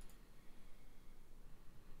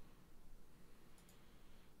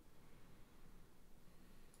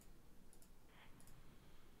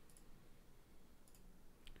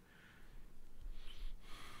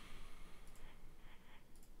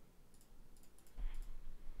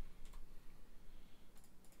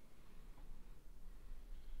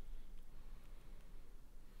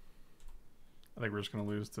 I think we're just going to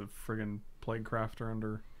lose to friggin' Plague Crafter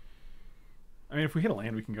under... I mean, if we hit a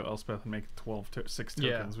land, we can go Elspeth and make 6 tokens,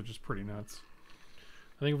 Yeah. which is pretty nuts.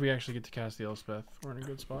 I think if we actually get to cast the Elspeth, we're in a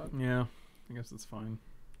good spot. Yeah, I guess that's fine.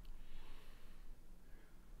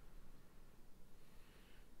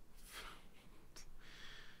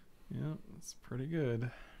 Yeah, it's pretty good.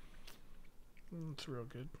 It's real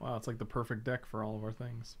good. Wow, it's like the perfect deck for all of our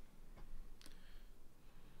things.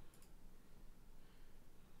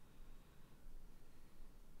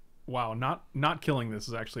 Wow, not killing this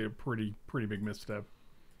is actually a pretty big misstep.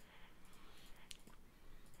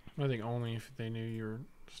 I think only if they knew you were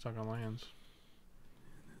stuck on lands.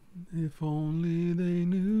 If only they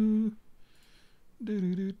knew. Do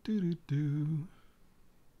do do do do do.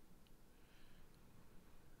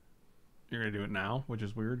 You're gonna do it now, which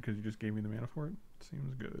is weird because you just gave me the mana for it.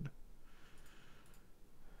 Seems good.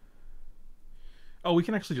 Oh, we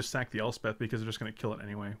can actually just sack the Elspeth because they're just gonna kill it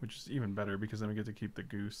anyway, which is even better because then we get to keep the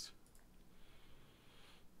goose.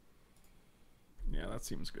 Yeah, that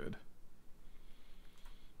seems good.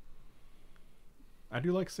 I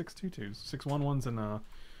do like 6/2/2s, 6/1/1s, and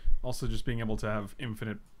also just being able to have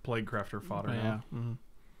infinite Plague Crafter fodder now. Yeah. Mm-hmm.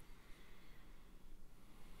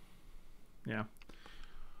 Yeah.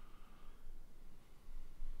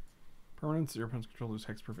 Permanents, your opponent's control lose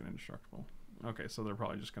hexproof and indestructible. Okay, so they're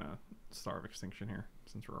probably just gonna starve extinction here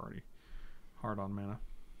since we're already hard on mana.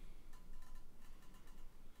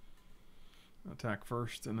 Attack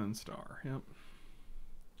first and then star. Yep.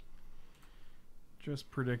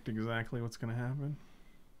 Just predict exactly what's gonna happen.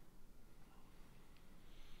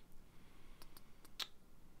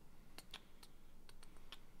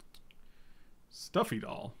 Stuffy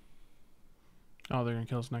doll. Oh, they're gonna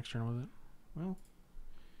kill us next turn with it. Well,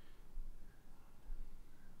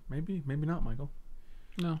 maybe not, Michael.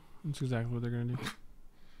 No, that's exactly what they're gonna do.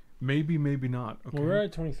 Maybe not. Okay. Well, we're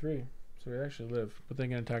at 23, so we actually live. But they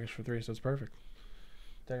can attack us for 3, so it's perfect.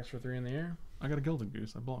 Attack us for 3 in the air. I got a gilded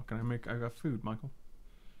goose. I block. I got food, Michael.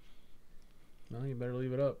 Well, you better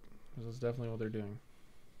leave it up, because that's definitely what they're doing.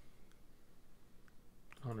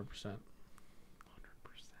 100%. 100%.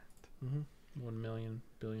 Mm-hmm.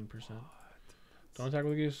 1,000,000,000,000,000%. Don't attack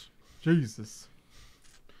with a goose. Jesus.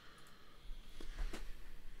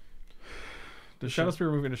 Does Shadow Spear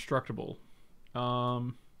remove indestructible?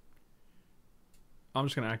 I'm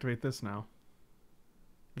just gonna activate this now.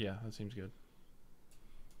 Yeah, that seems good.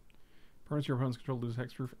 Permanents your opponent's control lose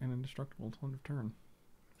hexproof and indestructible until end of turn.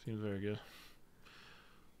 Seems very good.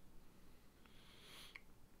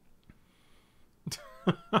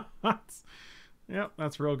 Yep,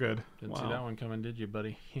 that's real good. Didn't see that one coming, did you,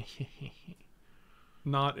 buddy?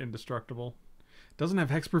 Not indestructible. Doesn't have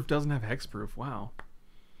hexproof, doesn't have hexproof. Wow.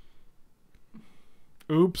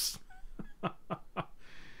 Oops.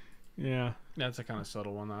 Yeah. That's a kind of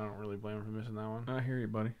subtle one. I don't really blame him for missing that one. I hear you,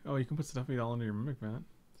 buddy. Oh, you can put Stuffy Doll into your Mimic Vat.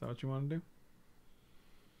 Is that what you want to do?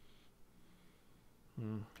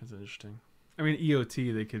 That's interesting. I mean,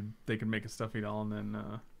 EOT, they could make a Stuffy Doll and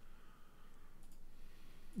then,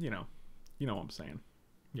 you know what I'm saying.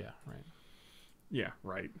 Yeah, right. Yeah,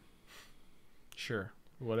 right. Sure.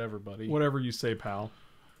 Whatever, buddy. Whatever you say, pal.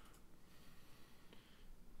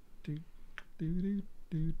 Do, do,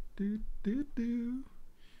 do, do, do, do.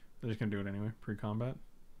 They're just gonna do it anyway, pre-combat.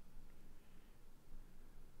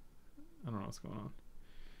 I don't know what's going on.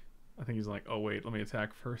 I think he's like, oh wait, let me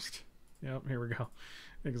attack first. Yep, here we go.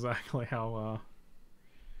 Exactly how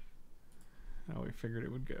we figured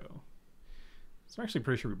it would go. So I'm actually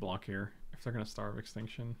pretty sure we block here. If they're gonna starve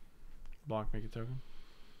extinction. Block, make a token.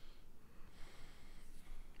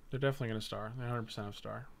 They're definitely gonna star. They 100% have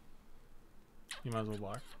star. You might as well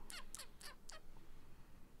block.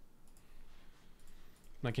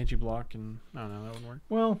 Like, can't you block and... I don't know, that wouldn't work.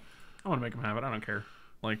 Well, I want to make them have it. I don't care.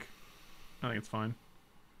 Like, I think it's fine.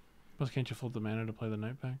 Plus, can't you flip the mana to play the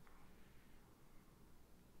Night Pack?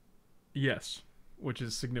 Yes, which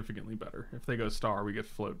is significantly better. If they go star, we get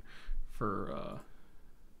float for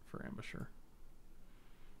Ambusher.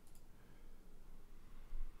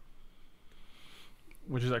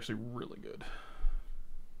 Which is actually really good.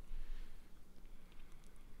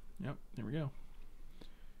 Yep, here we go.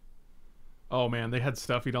 Oh man, they had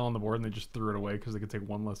Stuffy Doll on the board and they just threw it away because they could take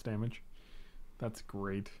 1 less damage. That's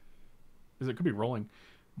great. It could be rolling.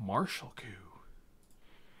 Martial Coup.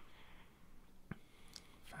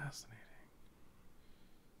 Fascinating.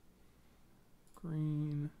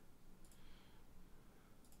 Green.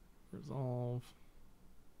 Resolve.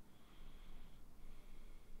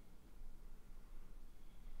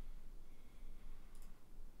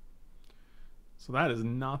 So that is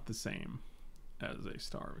not the same as a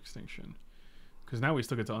Star of Extinction. Because now we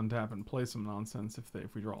still get to untap and play some nonsense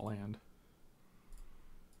if we draw land.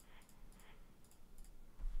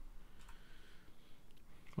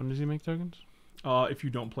 When does he make tokens? If you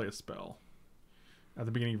don't play a spell. At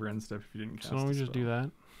the beginning of your end step, if you didn't cast So why don't we a just spell. do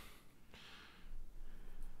that?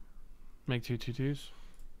 Make 2 2/2s?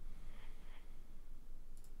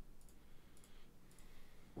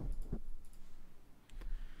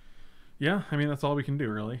 Yeah, I mean, that's all we can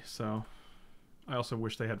do, really. So, I also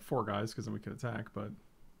wish they had 4 guys, because then we could attack, but...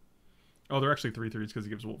 Oh, they're actually 3/3s, because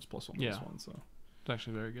he gives wolves +1/+1, Yeah. so... It's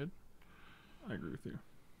actually very good. I agree with you.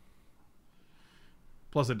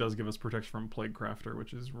 Plus, it does give us protection from Plague Crafter,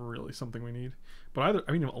 which is really something we need. But either,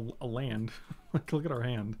 I mean, a land. Like, look at our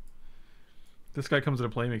hand. This guy comes into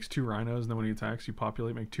play, makes 2 rhinos, and then when he attacks, you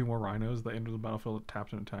populate, make 2 more rhinos. At the end of the battlefield,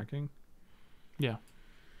 tapped and attacking. Yeah.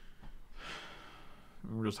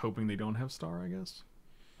 We're just hoping they don't have star, I guess.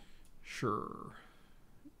 Sure.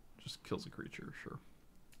 Just kills a creature, sure.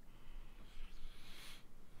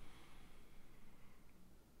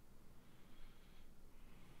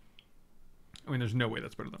 I mean, there's no way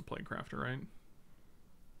that's better than Plague Crafter, right?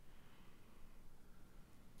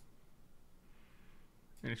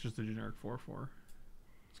 And it's just a generic 4/4.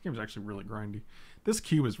 This game's actually really grindy. This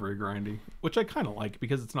cube is very grindy, which I kind of like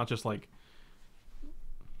because it's not just like...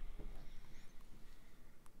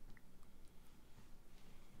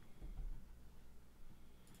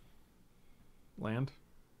 Land?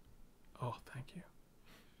 Oh, thank you.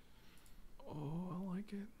 Oh, I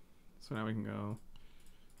like it. So now we can go...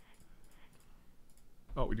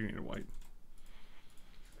 Oh, we do need a white.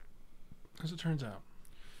 As it turns out.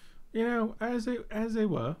 You know, as they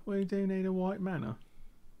were, we do need a white mana.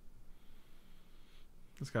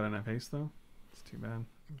 It's got enough haste though. It's too bad.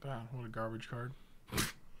 Wow, what a garbage card.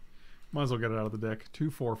 Might as well get it out of the deck. 2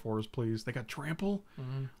 4/4s, please. They got trample.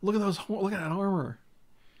 Mm-hmm. Look at those. Look at that armor.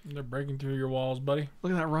 They're breaking through your walls, buddy.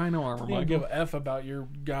 Look at that rhino armor. You don't give a F about your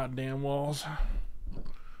goddamn walls.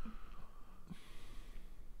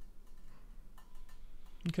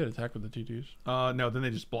 You could attack with the 2/2s. No, then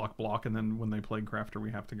they just block, and then when they play Crafter,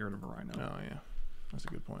 we have to get rid of a rhino. Oh, yeah. That's a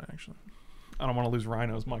good point, actually. I don't want to lose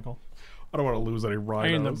rhinos, Michael. I don't want to lose any rhinos. I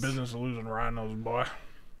ain't in the business of losing rhinos, boy.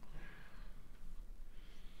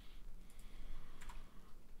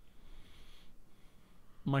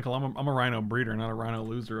 Michael, I'm a rhino breeder, not a rhino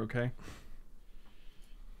loser, okay?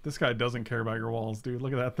 This guy doesn't care about your walls, dude.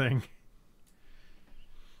 Look at that thing.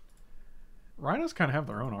 Rhinos kind of have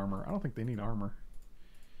their own armor. I don't think they need armor.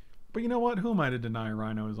 But you know what? Who am I to deny a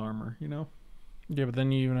rhino his armor, you know? Yeah, but then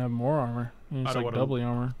you even have more armor. It's like doubly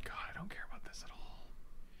armor. God, I don't care about this at all.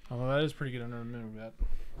 Although that is pretty good under a minute that.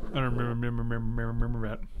 I don't remember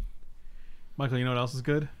that. Michael, you know what else is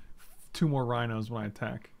good? 2 more rhinos when I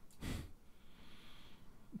attack.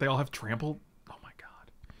 They all have trample? Oh my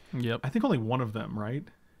god. Yep. I think only one of them, right?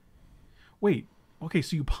 Wait. Okay,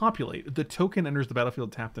 so you populate. The token enters the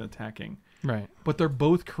battlefield tapped and attacking. Right. But they're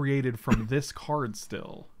both created from this card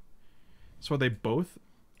still. So are they both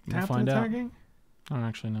tapped and attacking? I don't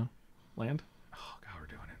actually know. Land? Oh god, we're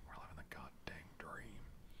doing it. We're living the goddamn dream.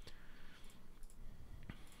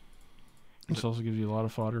 This also gives you a lot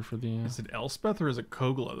of fodder for the... Is it Elspeth or is it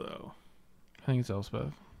Kogla, though? I think it's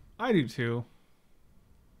Elspeth. I do, too.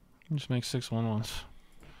 You just make 6 1/1s.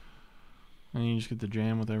 And you just get the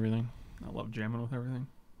jam with everything. I love jamming with everything.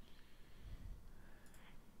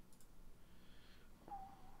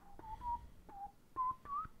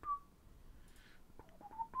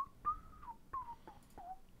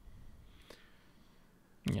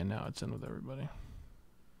 Yeah, now it's in with everybody.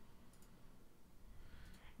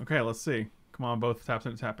 Okay, let's see. Come on, both taps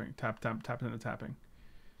into tapping. Tap into tapping.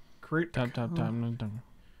 Create. Tap.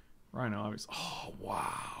 Rhino, obviously. Oh,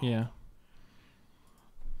 wow. Yeah.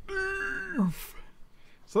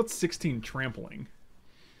 So that's 16 trampling.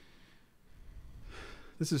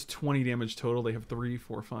 This is 20 damage total. They have 3,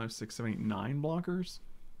 4, 5, 6, 7, 8, 9 blockers.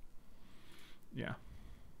 Yeah.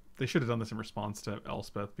 They should have done this in response to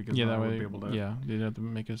Elspeth because yeah, I that way would be able to. Yeah, they'd have to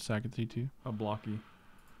make a sack at T2. A blocky.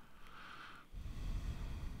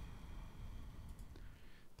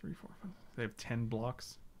 3, 4, 5. They have 10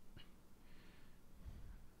 blocks.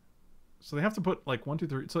 So they have to put like 1, 2,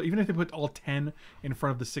 3. So even if they put all 10 in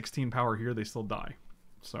front of the 16 power here, they still die.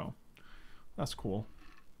 So that's cool.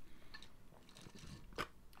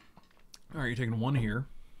 All right, you're taking 1 here.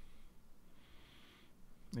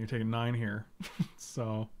 And you're taking 9 here.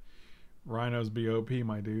 So Rhinos BOP,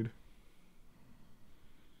 my dude.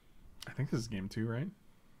 I think this is game 2, right?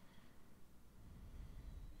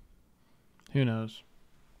 Who knows?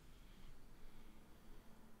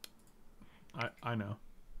 I know.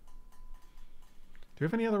 Do you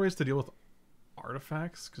have any other ways to deal with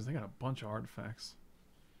artifacts? Because they got a bunch of artifacts.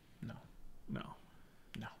 No. No.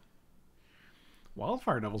 No.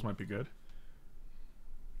 Wildfire Devils might be good.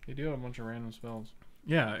 They do have a bunch of random spells.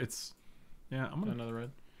 Yeah, it's... Yeah, I'm gonna... Another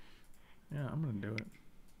red. Yeah, I'm gonna do it.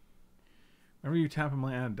 Whenever you tap them,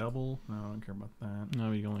 add a double. No, I don't care about that.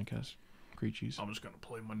 No, you can only cast creatures. I'm just gonna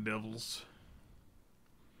play my Devils.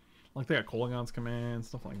 Like they got Kolaghan's command,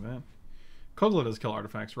 stuff like that. Kogla does kill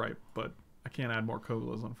artifacts, right? But I can't add more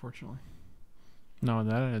Koglas, unfortunately. No,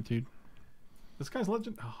 that attitude. This guy's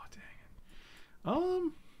legend. Oh, dang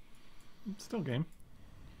it. Still game.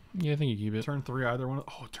 Yeah, I think you keep it. Turn 3, either one.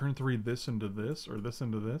 Oh, turn 3, this into this, or this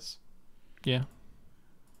into this. Yeah.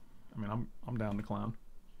 I mean, I'm down to clown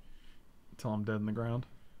until I'm dead in the ground.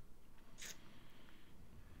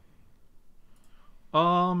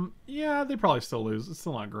 Yeah, they probably still lose. It's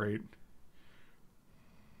still not great.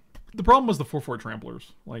 The problem was the 4/4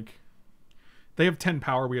 tramplers. Like, they have 10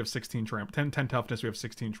 power, we have 16 10 toughness, we have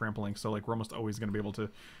 16 trampling. So like, we're almost always going to be able to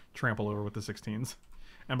trample over with the 16s.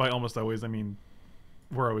 And by almost always, I mean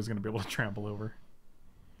we're always going to be able to trample over.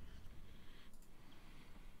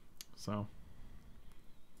 So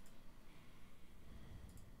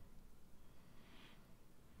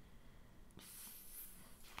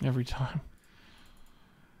Every time.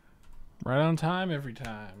 Right on time every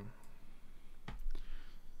time.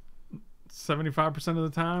 75% of the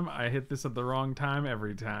time, I hit this at the wrong time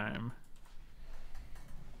every time.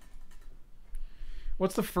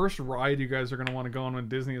 What's the first ride you guys are going to want to go on when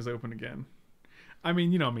Disney is open again? I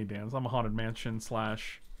mean, you know me, Dan. I'm a Haunted Mansion / Pirates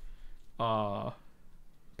of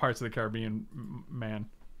the Caribbean man.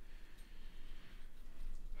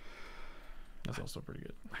 That's also pretty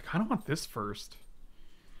good. I kind of want this first.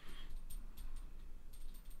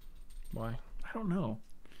 Why? I don't know.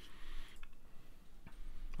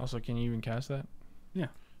 Also, can you even cast that? Yeah.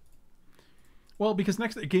 Well, because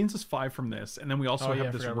next it gains us 5 from this, and then we also Oh, yeah, have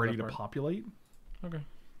I this forgot about ready that to part. populate. Okay.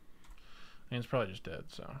 And it's probably just dead,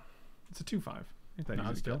 so. It's a 2/5. Ain't that No,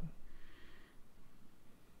 easy it's to kill? dead.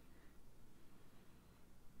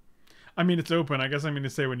 I mean, it's open. I guess I mean to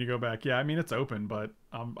say when you go back. Yeah, I mean, it's open, but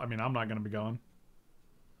I mean, I'm not going to be going.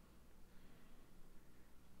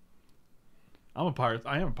 I'm a pirate.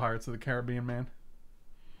 I am a Pirates of the Caribbean man.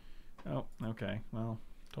 Oh, okay. Well,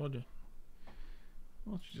 Told you.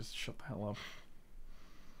 why don't you just shut the hell up?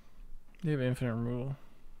 They have infinite removal.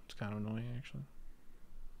 It's kind of annoying, actually.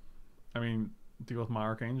 I mean, deal with my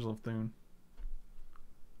Archangel of Thune.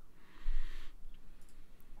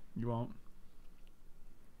 You won't.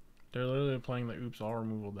 They're literally playing the Oops All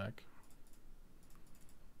Removal deck.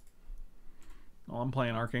 Oh, I'm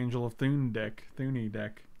playing Archangel of Thune deck. Thune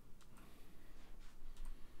deck.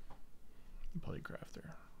 Play Crafter.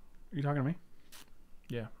 Are you talking to me?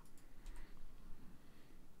 Yeah.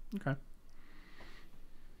 Okay.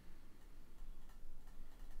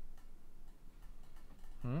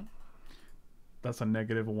 Hmm? That's a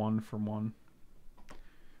 -1 from 1.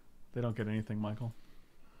 They don't get anything, Michael.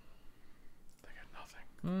 They get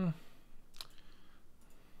nothing.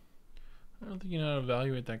 I don't think you know how to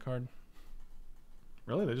evaluate that card.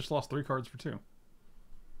 Really? They just lost 3 cards for 2.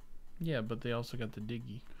 Yeah, but they also got the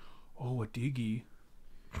Diggy. Oh, a Diggy.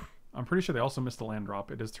 I'm pretty sure they also missed a land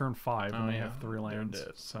drop. It is turn 5 and Oh, they yeah. have 3 They're lands.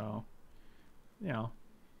 dead. So, yeah.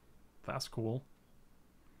 That's cool.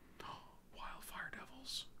 Wildfire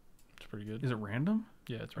Devils. It's pretty good. Is it random?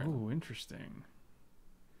 Yeah, it's right. Oh, interesting.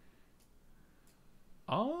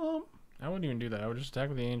 I wouldn't even do that. I would just attack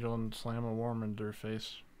with the Angel and slam a worm into their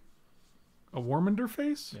face. A Warminder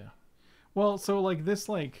face? Yeah. Well, so like this,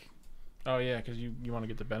 like, Oh, yeah, because you want to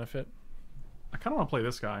get the benefit. I kind of want to play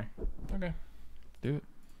this guy Okay. Do it.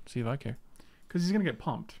 See if I care. because he's gonna get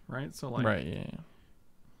pumped, right? So like, Right, yeah.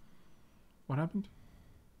 what happened?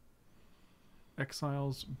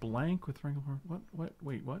 Exiles blank with Wrinkle. What?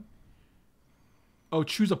 Wait, what? Oh,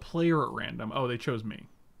 choose a player at random. Oh, they chose me.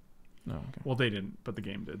 No, okay. Well, they didn't, but the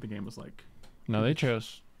game did. The game was like. No, they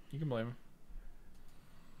chose. You can blame them.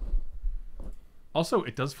 Also,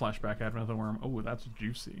 it does flashback Advent of the Worm. Oh, that's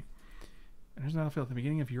juicy. And here's an battlefield. At the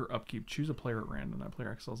beginning of your upkeep, choose a player at random. That player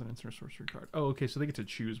exiles an instant or sorcery card. Oh, okay, so they get to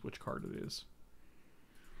choose which card it is.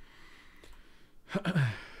 Look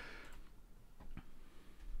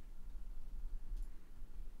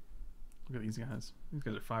at these guys. These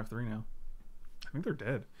guys are 5/3 now. I think they're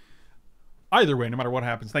dead. Either way, no matter what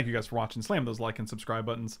happens, thank you guys for watching. Slam those like and subscribe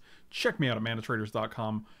buttons. Check me out at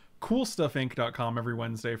manatraders.com. CoolStuffInc.com every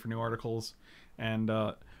Wednesday for new articles. And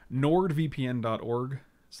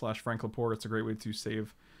nordvpn.org/Frank Lepore. It's a great way to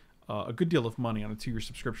save a good deal of money on a 2-year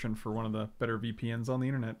subscription for one of the better VPNs on the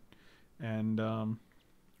internet. And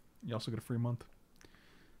you also get a free month.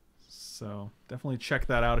 So definitely check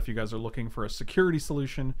that out if you guys are looking for a security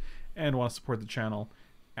solution and want to support the channel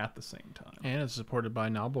at the same time. And it's supported by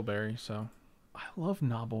Knobbleberry, so. I love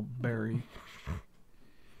Knobbleberry.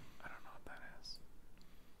 I don't know what that is.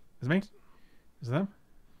 Is it me? Is it them?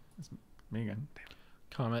 It's me again. Damn it.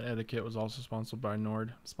 Comment Etiquette was also sponsored by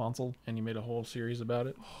Nord, Sponsor. and he made a whole series about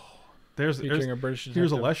it. Here's Featuring a British a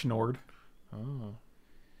detective. Lesh Nord. Oh.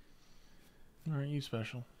 Aren't you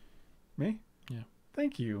special? Me? Yeah.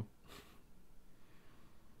 Thank you.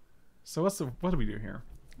 So what do we do here?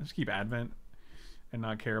 Just keep Advent and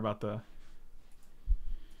not care about the.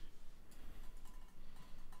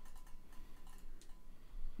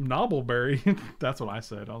 Knobbleberry. That's what I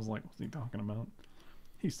said. I was like, what's he talking about?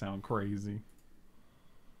 He sound crazy.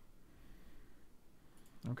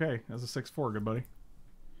 Okay, that's a 6-4, good buddy.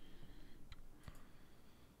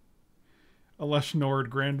 Alesh Nord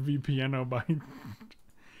Grand V Piano by...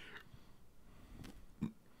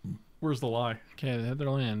 Where's the lie? Okay, they had their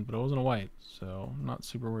land, but it wasn't a white, so I'm not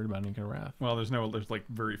super worried about any kind of wrath. Well, there's like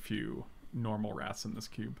very few normal wraths in this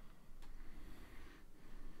cube.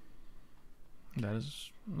 That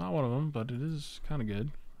is not one of them, but it is kind of good.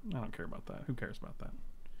 I don't care about that. Who cares about that?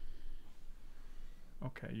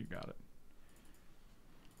 Okay, you got it.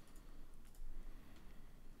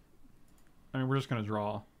 I mean, we're just going to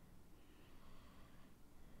draw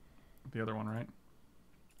the other one, right?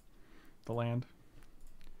 The land.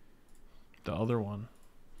 The other one.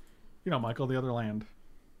 You know, Michael, the other land.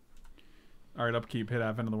 All right, upkeep, hit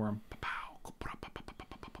Advent of the Worm.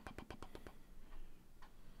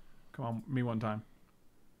 Come on, me one time.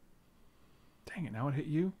 Dang it, now it hit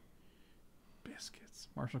you? Biscuits.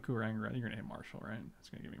 Marshall, Coup, or Anger. You're going to hit Marshall, right? That's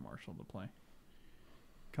going to give me Marshall to play.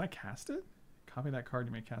 Can I cast it? Copy that card,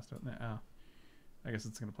 you may cast it. Oh. I guess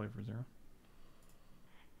it's going to play for 0.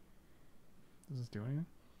 Does this do anything?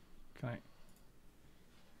 Can I...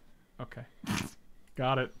 Okay.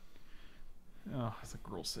 Got it. Oh, it's a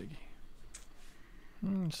Gruul Siggy.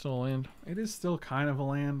 It's still a land. It is still kind of a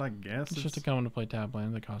land, I guess. It's just a come to play tap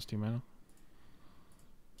land that costs 2 mana.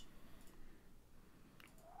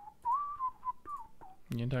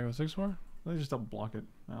 You attack with 6-4? Let me just double block it.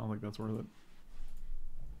 I don't think that's worth it.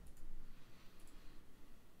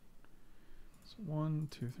 So 1,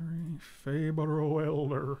 2, 3. Faber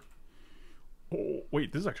Elder. Oh,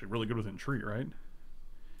 wait, this is actually really good with Entreat, right?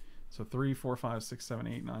 So 3, 4, 5, 6, 7,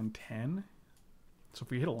 8, 9, 10. So if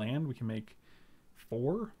we hit a land, we can make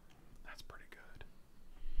 4. That's pretty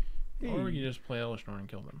good. Or we can just play Elishnor and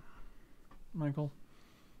kill them. Michael,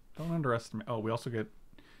 don't underestimate. Oh, we also get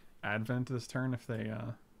Advent this turn if they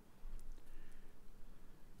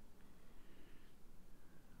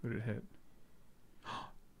who did it hit?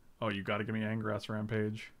 Oh, you gotta give me Angrass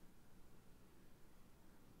Rampage.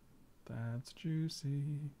 That's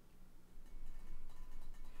juicy.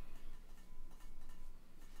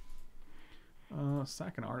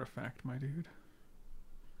 Sack an artifact, my dude.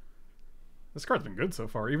 This card's been good so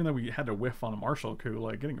far, even though we had to whiff on a Marshall Coup.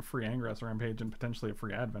 Like, getting a free Angrass Rampage and potentially a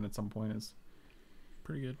free Advent at some point is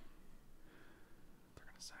pretty good. They're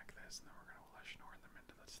gonna sack this, and then we're gonna Lepore them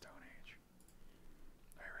into the Stone Age.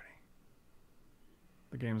 Are you ready?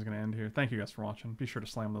 The game's gonna end here. Thank you guys for watching. Be sure to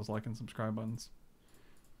slam those like and subscribe buttons.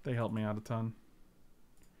 They help me out a ton.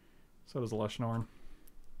 So does Lepore.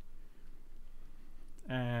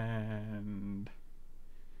 And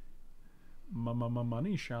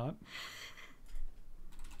money shot.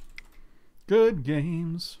 Good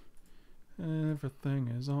games. Everything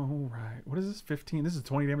is alright. What is this? 15? This is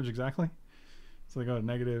 20 damage exactly? So they go to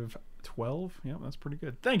negative 12. Yep, that's pretty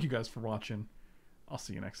good. Thank you guys for watching. I'll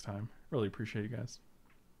see you next time. Really appreciate you guys.